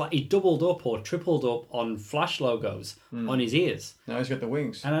just had he doubled up or tripled up on Flash logos on his ears. Now he's got the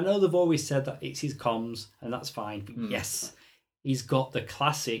wings. And I know they've always said that it's his comms, and that's fine. But yes, he's got the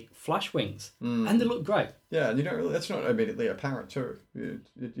classic Flash wings, and they look great. Yeah, and you don't really. That's not immediately apparent too.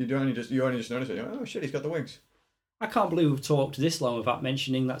 You only just notice it. Oh shit, he's got the wings. I can't believe we've talked this long without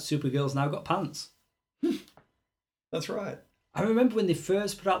mentioning that Supergirl's now got pants. That's right. I remember when they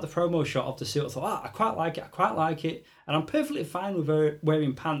first put out the promo shot of the suit, I thought, I quite like it. And I'm perfectly fine with her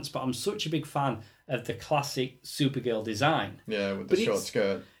wearing pants, but I'm such a big fan of the classic Supergirl design. Yeah, with the short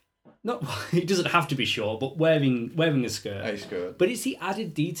skirt. Not, it doesn't have to be short, but wearing a skirt. A skirt. But it's the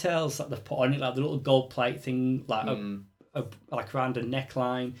added details that they've put on it, like the little gold plate thing, like like around a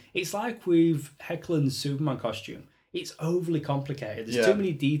neckline. It's like with Hecklin's Superman costume. It's overly complicated. There's too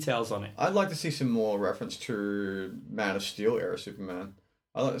many details on it. I'd like to see some more reference to Man of Steel era Superman.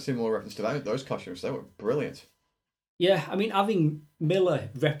 I'd like to see more reference to those costumes. They were brilliant. Yeah, I mean, having Miller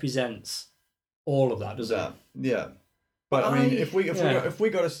represents all of that, doesn't it? Yeah. But I mean, if we got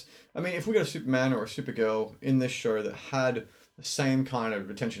a Superman or a Supergirl in this show that had the same kind of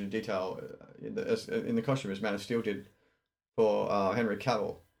attention to detail in the costume as Man of Steel did for Henry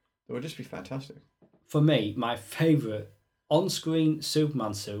Cavill, it would just be fantastic. For me, my favourite on-screen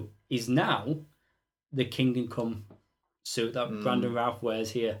Superman suit is now the Kingdom Come suit that Brandon Routh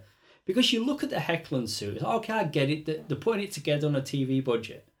wears here. Because you look at the Heckland suit, it's like, okay, I get it, they're putting it together on a TV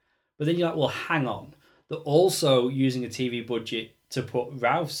budget. But then you're like, well, hang on. They're also using a TV budget to put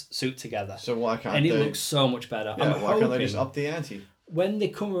Routh's suit together. So why can't And it looks so much better. Yeah, why can't they just up the ante? When they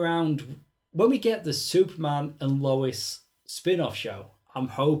come around, when we get the Superman and Lois spin-off show, I'm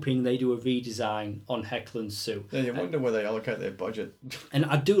hoping they do a redesign on Heckland's suit. Yeah, you wonder where they allocate their budget. And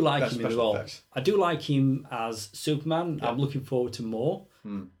I do like him in the role. Effects. I do like him as Superman. Yeah. I'm looking forward to more.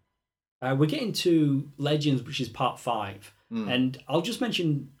 We're getting to Legends, which is part 5. And I'll just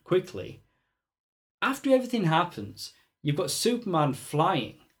mention quickly, after everything happens, you've got Superman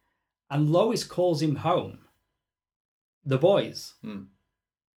flying, and Lois calls him home. The boys.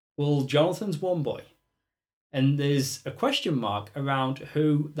 Well, Jonathan's one boy. And there's a question mark around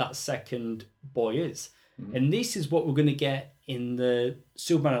who that second boy is. And this is what we're going to get in the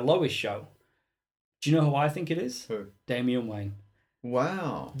Superman and Lois show. Do you know who I think it is? Who? Damian Wayne.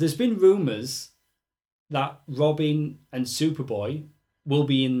 Wow. There's been rumours that Robin and Superboy will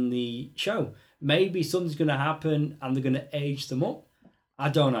be in the show. Maybe something's going to happen and they're going to age them up. I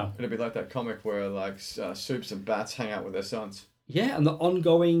don't know. It'll be like that comic where Supes and Bats hang out with their sons. Yeah, and the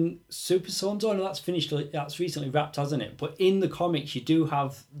ongoing Super Sons. Oh, no, that's finished. That's recently wrapped, hasn't it? But in the comics, you do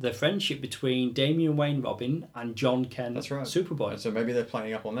have the friendship between Damian Wayne Robin and John Kent Superboy. And so maybe they're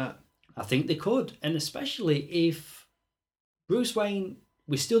playing up on that. I think they could. And especially if Bruce Wayne,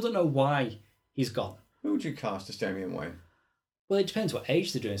 we still don't know why he's gone. Who would you cast as Damian Wayne? Well, it depends what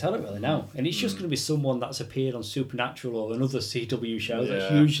age they're doing, so I don't really know. And it's just going to be someone that's appeared on Supernatural or another CW show. Yeah.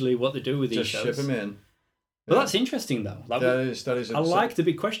 That's usually what they do with these shows. Just ship him in. But that's interesting, though. That is I like the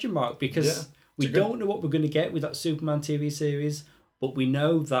big question mark because we don't know what we're going to get with that Superman TV series, but we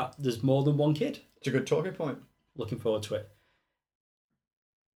know that there's more than one kid. It's a good talking point. Looking forward to it.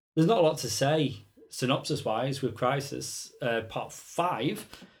 There's not a lot to say, synopsis-wise, with Crisis Part 5,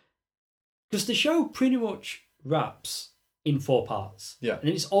 because the show pretty much wraps in 4 parts. Yeah. And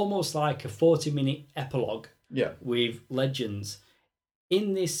it's almost like a 40-minute epilogue with Legends.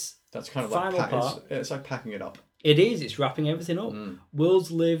 In this That's kind of final part, it's like packing it up. It is. It's wrapping everything up.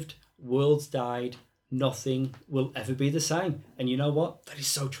 Worlds lived, worlds died. Nothing will ever be the same. And you know what? That is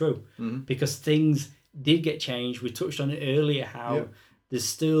so true. Because things did get changed. We touched on it earlier how there's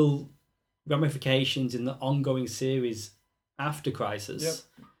still ramifications in the ongoing series after Crisis.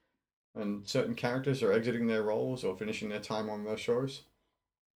 Yep. And certain characters are exiting their roles or finishing their time on those shows.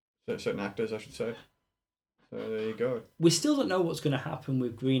 Certain actors, I should say. So there you go. We still don't know what's going to happen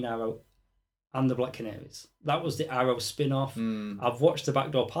with Green Arrow and the Black Canaries. That was the Arrow spin-off. I've watched the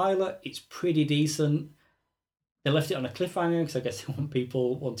backdoor pilot. It's pretty decent. They left it on a cliffhanger because I guess they want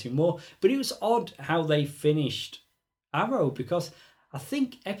people wanting more. But it was odd how they finished Arrow because I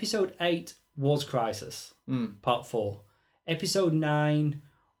think episode 8 was Crisis, part 4. Episode 9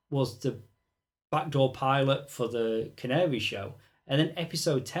 was the backdoor pilot for the Canary show. And then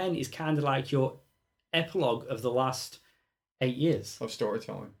episode 10 is kind of like your epilogue of the last 8 years. of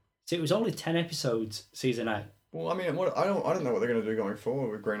storytelling. So it was only 10 episodes, season 8. Well, I mean, I don't know what they're going to do going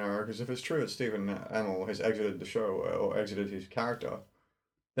forward with Green Arrow, because if it's true that Stephen Amell has exited the show or exited his character,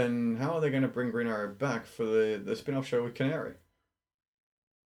 then how are they going to bring Green Arrow back for the spin-off show with Canary?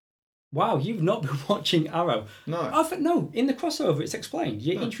 Wow, you've not been watching Arrow. No. No, in the crossover it's explained.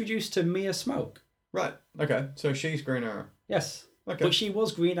 You're No. introduced to Mia Smoke. Right. Okay. So she's Green Arrow. Yes. Okay. But she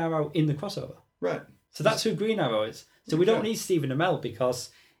was Green Arrow in the crossover. Right. So that's who Green Arrow is. So we don't Okay. need Stephen Amell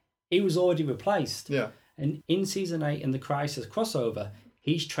because he was already replaced. Yeah. And in season 8 in the Crisis crossover,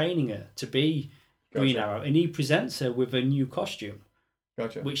 he's training her to be Green Gotcha. Arrow, and he presents her with a new costume,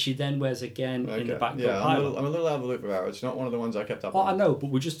 Gotcha. which she then wears again in the backdoor Yeah, pilot. I'm a little out of the loop with Arrow. It's not one of the ones I kept up Oh, on. I know,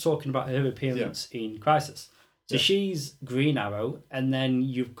 but we're just talking about her appearance in Crisis. So Yeah. she's Green Arrow, and then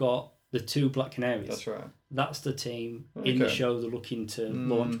you've got the 2 Black Canaries. That's right. That's the team in the Okay. show they're looking to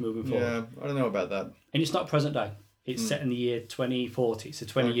launch moving forward. Yeah, I don't know about that. And it's not present day. It's set in the year 2040, so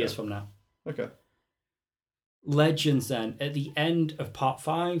 20 Okay. years from now. Okay. Legends then. At the end of part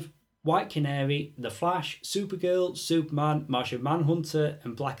 5, White Canary, The Flash, Supergirl, Superman, Martian Manhunter,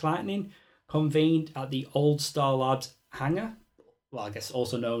 and Black Lightning convened at the Old Star Labs hangar, well, I guess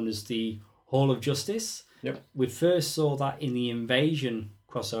also known as the Hall of Justice. Yep. We first saw that in the Invasion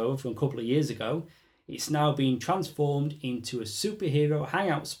crossover from a couple of years ago. It's now been transformed into a superhero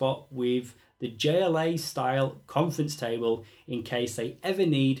hangout spot with the JLA style conference table in case they ever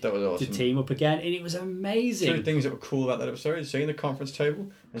need That was awesome. to team up again. And it was amazing. Two things that were cool about that episode: seeing the conference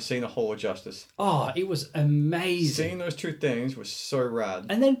table and seeing the Hall of Justice. Oh, it was amazing. Seeing those two things was so rad.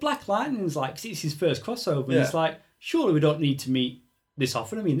 And then Black Lightning's like, 'cause it's his first crossover, and Yeah. it's like, surely we don't need to meet this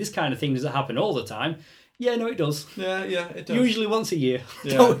often. I mean, this kind of thing doesn't happen all the time. Yeah, no, it does. Yeah, it does. Usually once a year.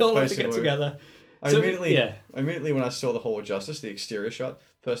 Yeah, Don't we all have to get basically. together? I So, immediately, yeah. immediately when I saw the Hall of Justice, the exterior shot,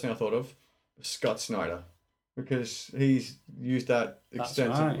 first thing I thought of was Scott Snyder, because he's used that That's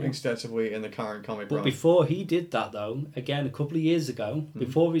right, yeah. extensively in the current comic But run. before he did that, though, again, a couple of years ago, Mm-hmm.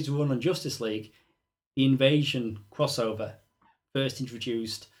 before his run on Justice League, the Invasion crossover first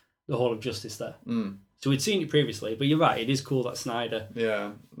introduced the Hall of Justice there. Mm. So we'd seen it previously, but you're right, it is cool that Snyder.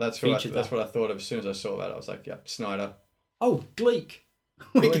 Yeah, that's Featured what I that. thought of as soon as I saw that. I was like, yeah, Snyder. Oh, Gleek.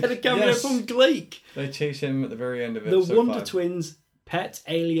 We Gleek, get a cameo yes. from Gleek. They tease him at the very end of The episode Wonder 5. Twins pet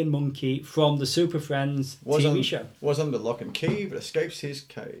alien monkey from the Super Friends TV show. Was under lock and key, but escapes his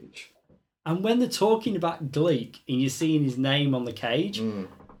cage. And when they're talking about Gleek and you're seeing his name on the cage, Mm.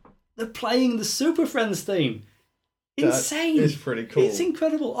 they're playing the Super Friends theme. Insane. That is pretty cool. It's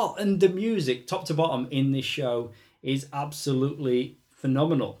incredible. Oh, and the music, top to bottom, in this show is absolutely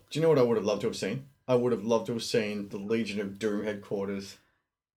phenomenal. Do you know what I would have loved to have seen? I would have loved to have seen the Legion of Doom headquarters.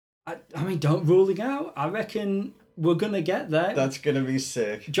 I mean, don't rule it out. I reckon we're going to get there. That's going to be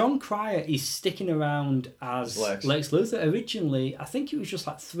sick. John Cryer is sticking around as Lex. Luthor. Originally, I think it was just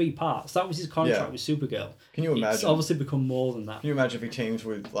like 3 parts. That was his contract Yeah. with Supergirl. Can you It's imagine? obviously become more than that. Can you imagine if he teams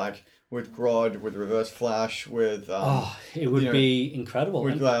with Grodd, with Reverse Flash, with It would you know, be incredible.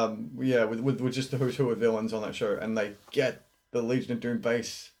 with And- with just the who's who of villains on that show, and they get the Legion of Doom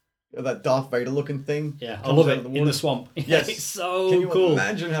base, that Darth Vader looking thing. yeah, I comes love out it of the in the water. swamp. Yes. It's so Can you cool.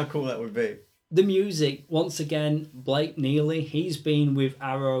 imagine how cool that would be? The music, once again, Blake Neely, he's been with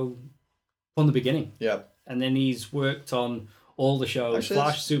Arrow from the beginning. Yeah. And then he's worked on all the shows, Actually,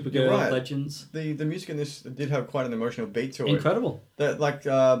 Flash, you're Supergirl, right. Legends. The music in this did have quite an emotional beat to it. Incredible. That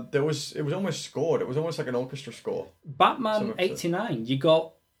it was almost scored. It was almost like an orchestra score. Batman Some episode. 89, you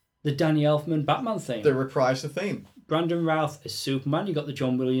got the Danny Elfman Batman theme. They reprised the theme. Brandon Routh as Superman, you got the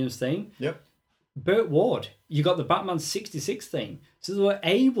John Williams theme. Yep. Burt Ward, you got the Batman 66 theme. So they were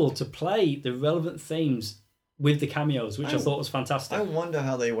able to play the relevant themes with the cameos, which I thought was fantastic. I wonder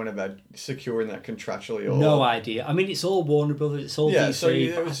how they went about securing that contractually. Or... No idea. I mean, it's all Warner Brothers, it's all Yeah,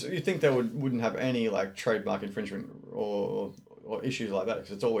 DC. so you think they wouldn't have any like trademark infringement or issues like that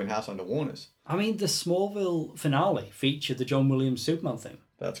because it's all in house under Warner's. I mean, the Smallville finale featured the John Williams Superman theme.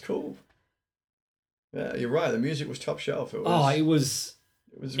 That's cool. Yeah, you're right. The music was top shelf. It was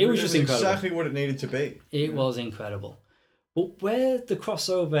was just incredible. Exactly what it needed to be. It was incredible. But where the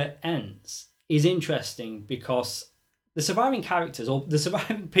crossover ends is interesting because the surviving characters or the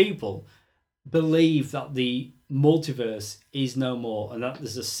surviving people believe that the multiverse is no more and that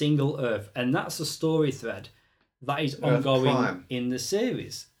there's a single Earth. And that's a story thread that is ongoing Prime. in the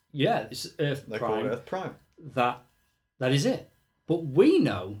series. Yeah, it's Earth They call it Prime. Earth Prime. That is it. But we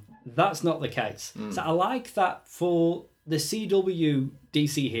know that's not the case. So I like that for the CW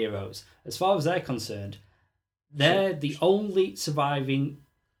DC heroes, as far as they're concerned, they're the only surviving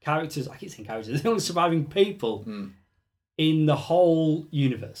characters, I keep saying characters, the only surviving people in the whole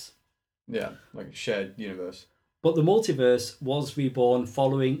universe. Yeah, like a shared universe. But the multiverse was reborn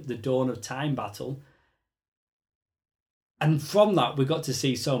following the Dawn of Time battle. And from that, we got to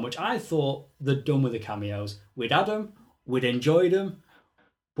see so much. I thought they'd done with the cameos. We'd had them, we'd enjoyed them,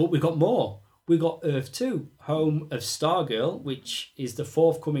 but we got more. We got Earth 2, home of Stargirl, which is the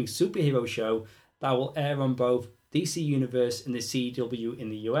forthcoming superhero show that will air on both DC Universe and the CW in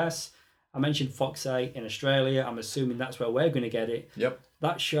the US. I mentioned Fox 8 in Australia. I'm assuming that's where we're going to get it. Yep.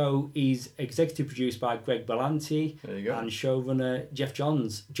 That show is executive produced by Greg Berlanti and showrunner Jeff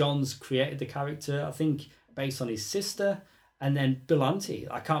Johns. Johns created the character, I think, based on his sister. And then Berlanti,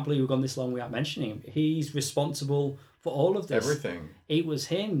 I can't believe we've gone this long without mentioning him. He's responsible for all of this. Everything. It was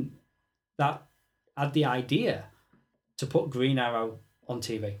him that had the idea to put Green Arrow on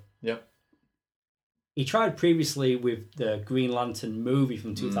TV. Yep. He tried previously with the Green Lantern movie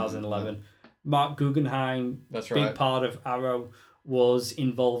from 2011. Mark Guggenheim, that's right, big part of Arrow, was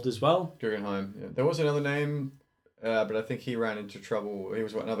involved as well. Guggenheim. Yeah. There was another name, but I think he ran into trouble. He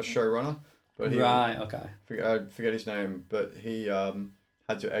was another showrunner. But Okay. I forget his name, but he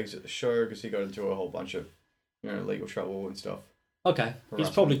had to exit the show because he got into a whole bunch of legal trouble and stuff. Okay. It's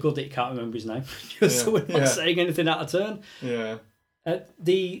probably good that you can't remember his name. Just so we're not saying anything out of turn. Yeah. At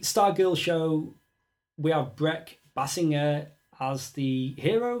the Stargirl show, we have Breck Bassinger as the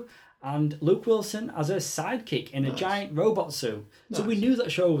hero and Luke Wilson as a sidekick in a giant robot suit. So we knew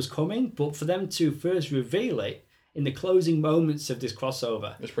that show was coming, but for them to first reveal it in the closing moments of this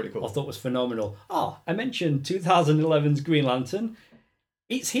crossover, it's pretty cool. I thought was phenomenal. Oh, I mentioned 2011's Green Lantern.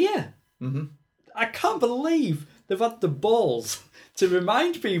 It's here. Mm-hmm. I can't believe they've had the balls to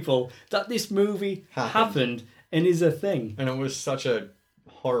remind people that this movie happened and is a thing. And it was such a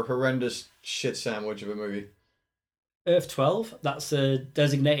horrendous shit sandwich of a movie. Earth 12, that's a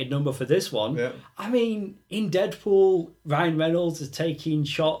designated number for this one. Yeah. I mean, in Deadpool, Ryan Reynolds is taking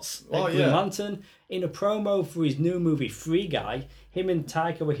shots at Green Lantern. In a promo for his new movie, Free Guy, him and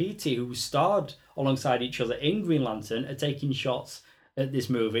Taika Waititi, who starred alongside each other in Green Lantern, are taking shots at this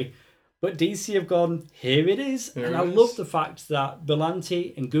movie. But DC have gone, here it is. Here and it I is. love the fact that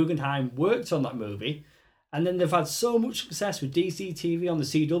Berlanti and Guggenheim worked on that movie. And then they've had so much success with DC TV on the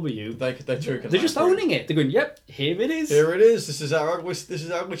CW. They're just owning it. They're going, yep, here it is. Here it is. This is our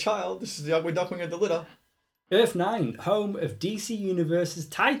ugly child. This is the ugly duckling of the litter. Earth 9, home of DC Universe's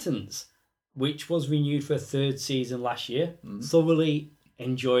Titans, which was renewed for a third season last year. Thoroughly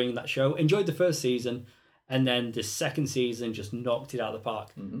enjoying that show. Enjoyed the first season, and then the second season just knocked it out of the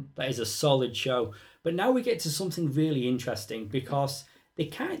park. That is a solid show. But now we get to something really interesting because they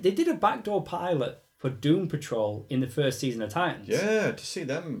did a backdoor pilot for Doom Patrol in the first season of Titans. Yeah, to see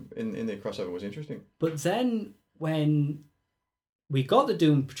them in the crossover was interesting. But then when we got the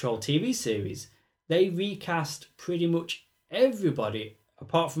Doom Patrol TV series, they recast pretty much everybody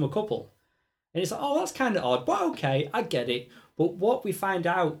apart from a couple. And it's like, oh, that's kind of odd, but okay, I get it. But what we find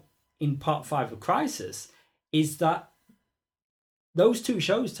out in part 5 of Crisis is that those two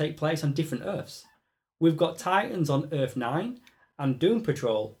shows take place on different Earths. We've got Titans on Earth 9 and Doom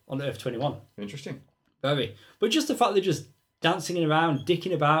Patrol on Earth 21. Interesting. Very. But just the fact they're just dancing around,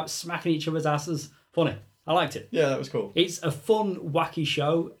 dicking about, smacking each other's asses, funny. I liked it. Yeah, that was cool. It's a fun, wacky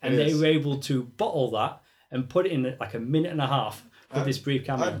show, and they were able to bottle that and put it in like a minute and a half for this brief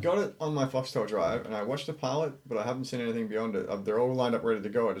cameo. I've got it on my Foxtel drive, and I watched the pilot, but I haven't seen anything beyond it. They're all lined up ready to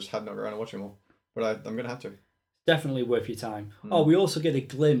go. I just hadn't got around to watching them all. But I'm going to have to. Definitely worth your time. Oh, we also get a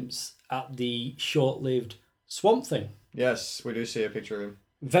glimpse at the short-lived Swamp Thing. Yes, we do see a picture of him.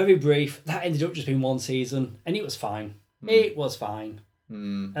 Very brief. That ended up just being one season, and it was fine. It was fine.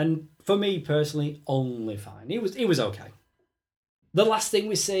 And for me personally, only fine. It was okay. The last thing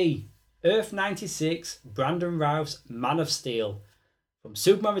we see, Earth 96, Brandon Routh's Man of Steel, from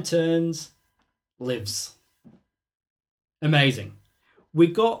Superman Returns, lives. Amazing. We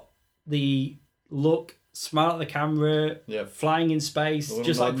got the look, smile at the camera, flying in space,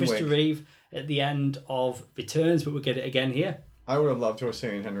 just like Christopher Reeve at the end of Returns, but we'll get it again here. I would have loved to have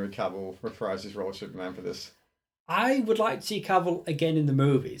seen Henry Cavill reprise his role as Superman for this. I would like to see Cavill again in the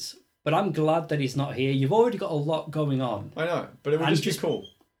movies, but I'm glad that he's not here. You've already got a lot going on. I know, but it would just be cool.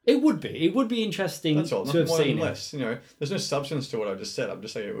 It would be. It would be interesting That's all. to have seen it. Less. There's no substance to what I just said. I'm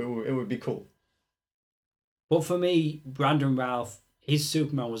just saying it would be cool. But for me, Brandon Routh, his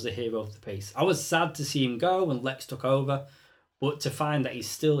Superman was the hero of the piece. I was sad to see him go when Lex took over, but to find that he's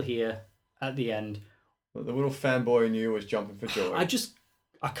still here at the end. The little fanboy in you was jumping for joy.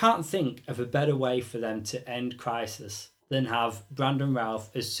 I can't think of a better way for them to end Crisis than have Brandon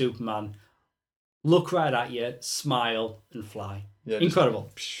Routh as Superman look right at you, smile, and fly. Yeah,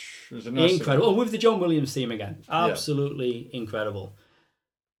 incredible. Incredible. And with the John Williams theme again. Absolutely incredible.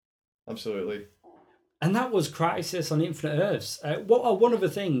 Absolutely. And that was Crisis on Infinite Earths. One other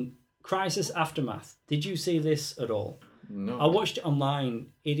thing, Crisis Aftermath. Did you see this at all? No. I watched it online.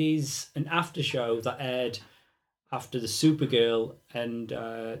 It is an after show that aired after the Supergirl and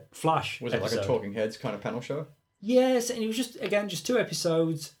Flash Was it episode. like a Talking Heads kind of panel show? Yes, and it was just 2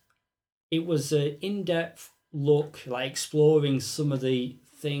 episodes. It was an in-depth look, like exploring some of the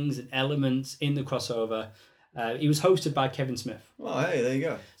things and elements in the crossover. It was hosted by Kevin Smith. Oh, hey, there you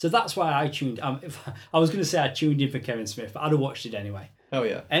go. So that's why I tuned. I was going to say I tuned in for Kevin Smith, but I'd have watched it anyway. Oh,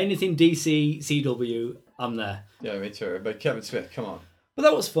 yeah. Anything DC, CW, I'm there. Yeah, me too. But Kevin Smith, come on. But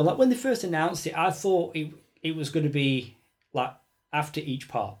that was fun. Like when they first announced it, I thought it was going to be like after each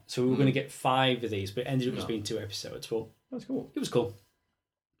part. So we were going to get 5 of these, but it ended up just being 2 episodes. Well, That's cool. it was cool.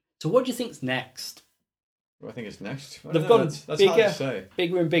 So what do you think's next? What I think it's next. They've gone that's hard to say.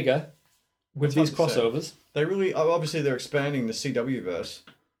 bigger and bigger with these hard to say. crossovers. They really, obviously, they're expanding the CW verse,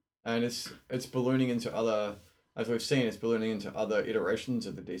 and it's ballooning into other, as we've seen, it's ballooning into other iterations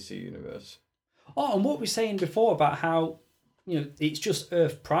of the DC universe. Oh, and what we were saying before about how, it's just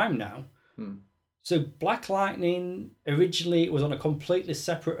Earth Prime now. So Black Lightning, originally it was on a completely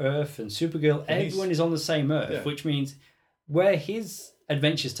separate Earth, and Supergirl, everyone is on the same Earth, which means where his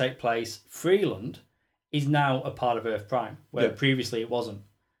adventures take place, Freeland, is now a part of Earth Prime, where previously it wasn't.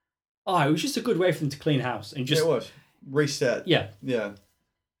 Oh, it was just a good way for them to clean house and just... It was. Reset. Yeah. Yeah. It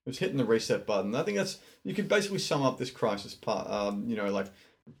was hitting the reset button. I think you could basically sum up this Crisis part, like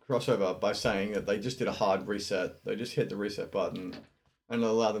crossover by saying that they just did a hard reset. They just hit the reset button and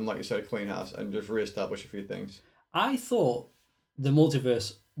allowed them, like you said, to clean house and just reestablish a few things. I thought the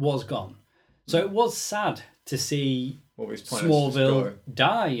multiverse was gone. So it was sad to see Smallville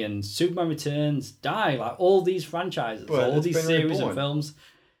die and Superman Returns die, like all these franchises, all these series and films.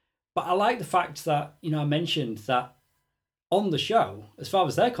 But I like the fact that, I mentioned that on the show, as far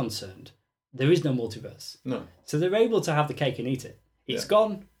as they're concerned, there is no multiverse. No. So they're able to have the cake and eat it. It's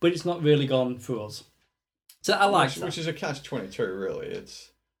gone, but it's not really gone for us. So I like that. Which is a catch-22, really.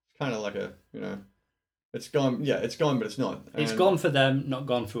 It's kind of like it's gone. Yeah, it's gone, but it's not. It's gone for them, not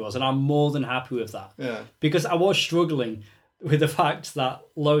gone for us. And I'm more than happy with that. Yeah. Because I was struggling with the fact that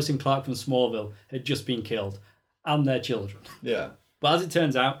Lois and Clark from Smallville had just been killed and their children. Yeah. But as it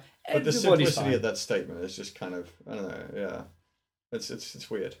turns out, but the simplicity simplicity of that statement is just kind of, I don't know, yeah. It's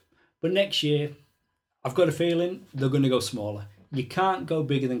weird. But next year, I've got a feeling they're going to go smaller. You can't go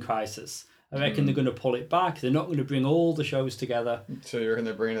bigger than Crisis. I reckon they're going to pull it back. They're not going to bring all the shows together. So you reckon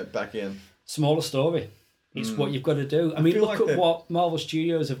they're bringing it back in? Smaller story. It's what you've got to do. I mean, look at what Marvel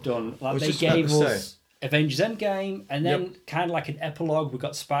Studios have done. Like they gave us Avengers Endgame, and then kind of like an epilogue, we've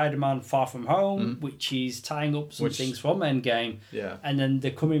got Spider-Man Far From Home, which is tying up some things from Endgame. Yeah. And then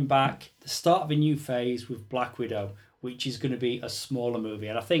they're coming back, the start of a new phase with Black Widow, which is going to be a smaller movie.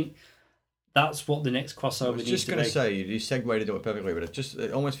 And I think that's what the next crossover needs to be. I was just going to say, you segued into it perfectly, but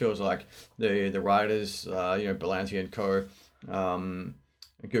it almost feels like the writers, Berlanti and co.,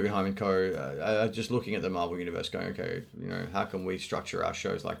 Guggenheim and co. Are just looking at the Marvel universe, going, okay, how can we structure our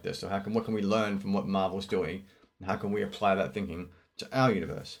shows like this? So what can we learn from what Marvel's doing, and how can we apply that thinking to our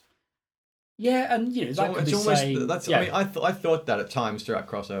universe? Yeah, and that could be saying... I mean, I thought that at times throughout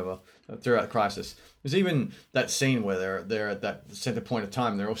Crisis. There's even that scene where they're at that center point of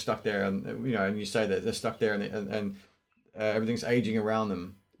time. They're all stuck there, and and you say that they're stuck there, and everything's aging around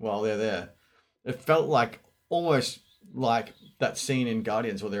them while they're there. It felt like almost like that scene in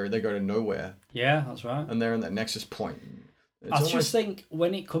Guardians where they go to nowhere. Yeah, that's right. And they're in that nexus point. Just think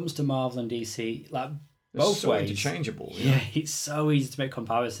when it comes to Marvel and DC, like both so ways, interchangeable. Yeah, it's so easy to make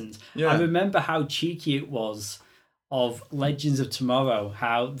comparisons. Yeah. I remember how cheeky it was of Legends of Tomorrow,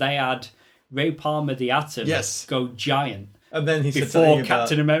 how they had Ray Palmer the Atom go giant. And then he said before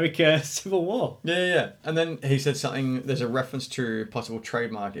Captain America Civil War. Yeah. And then he said something, there's a reference to possible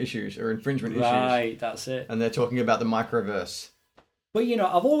trademark issues or infringement issues. Right, that's it. And they're talking about the microverse. But,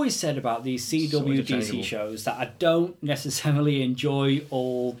 I've always said about these CW DC shows that I don't necessarily enjoy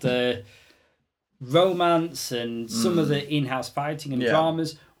all the romance and some of the in-house fighting and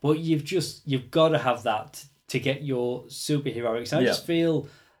dramas, but you've got to have that to get your superheroics. And I just feel...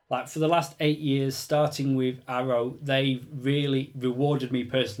 like, for the last 8 years, starting with Arrow, they've really rewarded me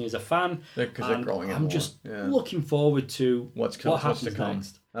personally as a fan. Because they're growing I'm just looking forward to what happens to come.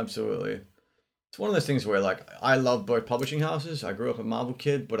 next. Absolutely. It's one of those things where, like, I love both publishing houses. I grew up a Marvel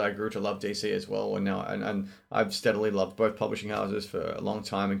kid, but I grew to love DC as well. And now, and I've steadily loved both publishing houses for a long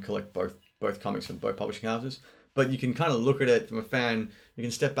time and collect both comics from both publishing houses. But you can kind of look at it from a fan. You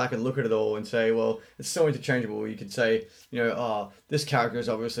can step back and look at it all and say, well, it's so interchangeable. You could say, this character is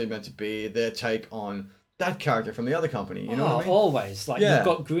obviously meant to be their take on that character from the other company. You know what I mean? Always. Like, Yeah. you've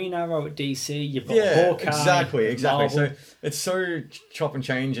got Green Arrow at DC, you've got Yeah, Hawkeye. exactly. at So Marvel. it's so chop and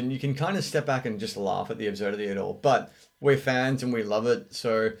change, and you can kind of step back and just laugh at the absurdity of it all. But we're fans and we love it.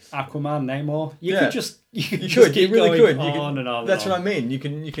 So Aquaman, Namor. You Yeah. could just you just could, you keep really going could. You on can, and on. that's and what on. I mean. You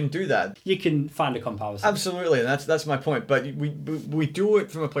can do that. You can find a comparison. Absolutely, and that's my point. But we do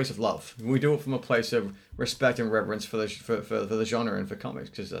it from a place of love. We do it from a place of respect and reverence for the genre and for comics,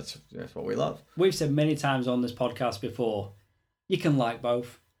 because that's what we love. We've said many times on this podcast before, you can like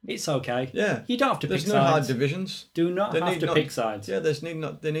both. It's okay. Yeah, You don't have to there's pick no hard sides. divisions. Do not There have need to not- pick sides. Yeah, there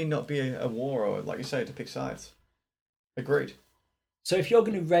need not be a war, or like you say, to pick sides. Agreed. So if you're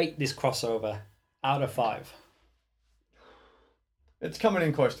going to rate this crossover out of 5, It's coming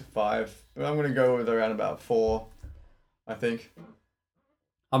in close to 5, but I'm going to go with around about 4, I think.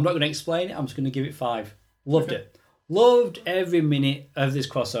 I'm not going to explain it. I'm just going to give it 5. Loved it. Loved every minute of this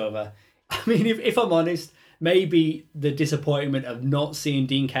crossover. I mean, if I'm honest, maybe the disappointment of not seeing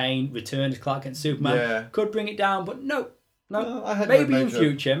Dean Cain return as Clark Kent Superman Yeah. could bring it down, but no. No, I had no maybe in major-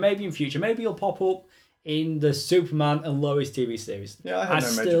 future. Maybe he'll pop up in the Superman and Lois TV series. Yeah, I had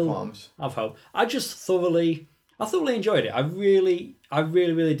no major qualms. Have hope. I thoroughly enjoyed it. I really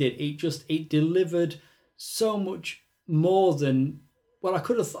did. It delivered so much more than what I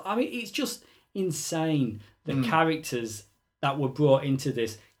could have thought. I mean, it's just insane, the characters that were brought into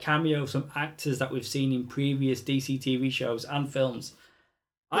this, cameos from actors that we've seen in previous DC TV shows and films.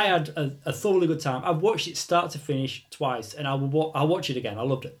 I had a thoroughly good time. I've watched it start to finish twice, and I'll watch it again. I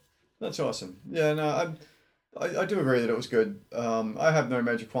loved it. That's awesome. Yeah, no, I do agree that it was good. I have no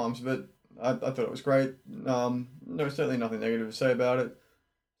major qualms, but I thought it was great. No, certainly nothing negative to say about it.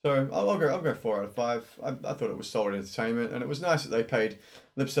 So I'll go 4 out of 5. I thought it was solid entertainment, and it was nice that they paid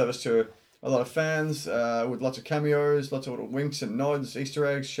lip service to a lot of fans with lots of cameos, lots of little winks and nods, Easter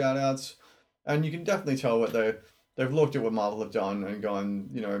eggs, shout outs, and you can definitely tell what they've looked at what Marvel have done and gone,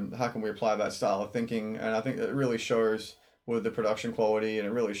 you know, how can we apply that style of thinking? And I think it really shows with the production quality, and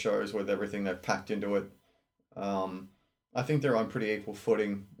it really shows with everything they've packed into it. I think they're on pretty equal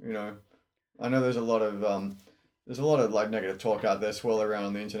footing. You know, I know there's a lot of like negative talk out there swirl around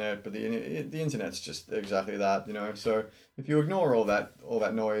on the internet, but the internet's just exactly that. You know, so if you ignore all that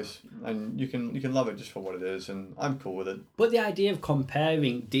noise, and you can love it just for what it is, and I'm cool with it. But the idea of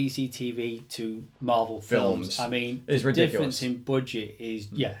comparing DC TV to Marvel films, I mean, is the ridiculous. difference in budget is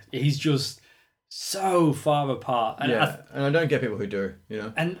just so far apart. And And I don't get people who do. You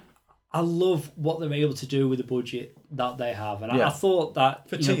know, and I love what they're able to do with the budget that they have. And Yeah. I thought that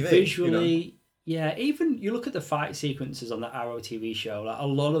For you know, TV, visually, yeah, even you look at the fight sequences on the Arrow TV show, like a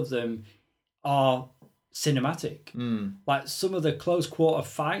lot of them are cinematic. Like some of the close quarter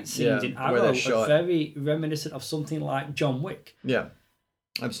fight scenes in where they're Arrow are shot. very reminiscent of something like John Wick. Yeah,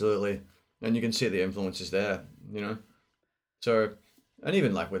 absolutely, and you can see the influences there. You know, so and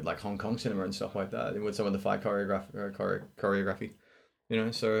even like with like Hong Kong cinema and stuff like that, and with some of the fight choreography. You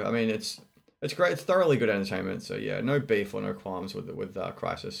know, so I mean, it's great. It's thoroughly good entertainment. So yeah, no beef or no qualms with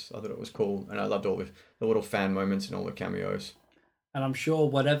Crisis. I thought it was cool, and I loved all the little fan moments and all the cameos. And I'm sure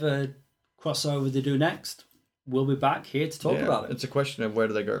whatever crossover they do next, we'll be back here to talk about it. It's a question of where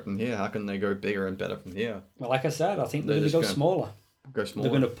do they go from here? How can they go bigger and better from here? Well, like I said, I think they're going to just go gonna smaller. Go smaller.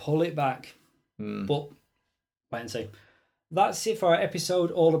 They're going to pull it back. But wait and see. That's it for our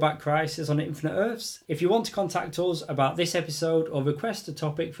episode all about Crisis on Infinite Earths. If you want to contact us about this episode or request a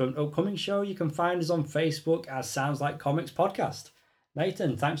topic for an upcoming show, you can find us on Facebook as Sounds Like Comics Podcast.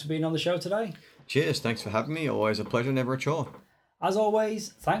 Nathan, thanks for being on the show today. Cheers. Thanks for having me. Always a pleasure, never a chore. As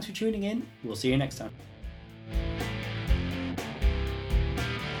always, thanks for tuning in. We'll see you next time.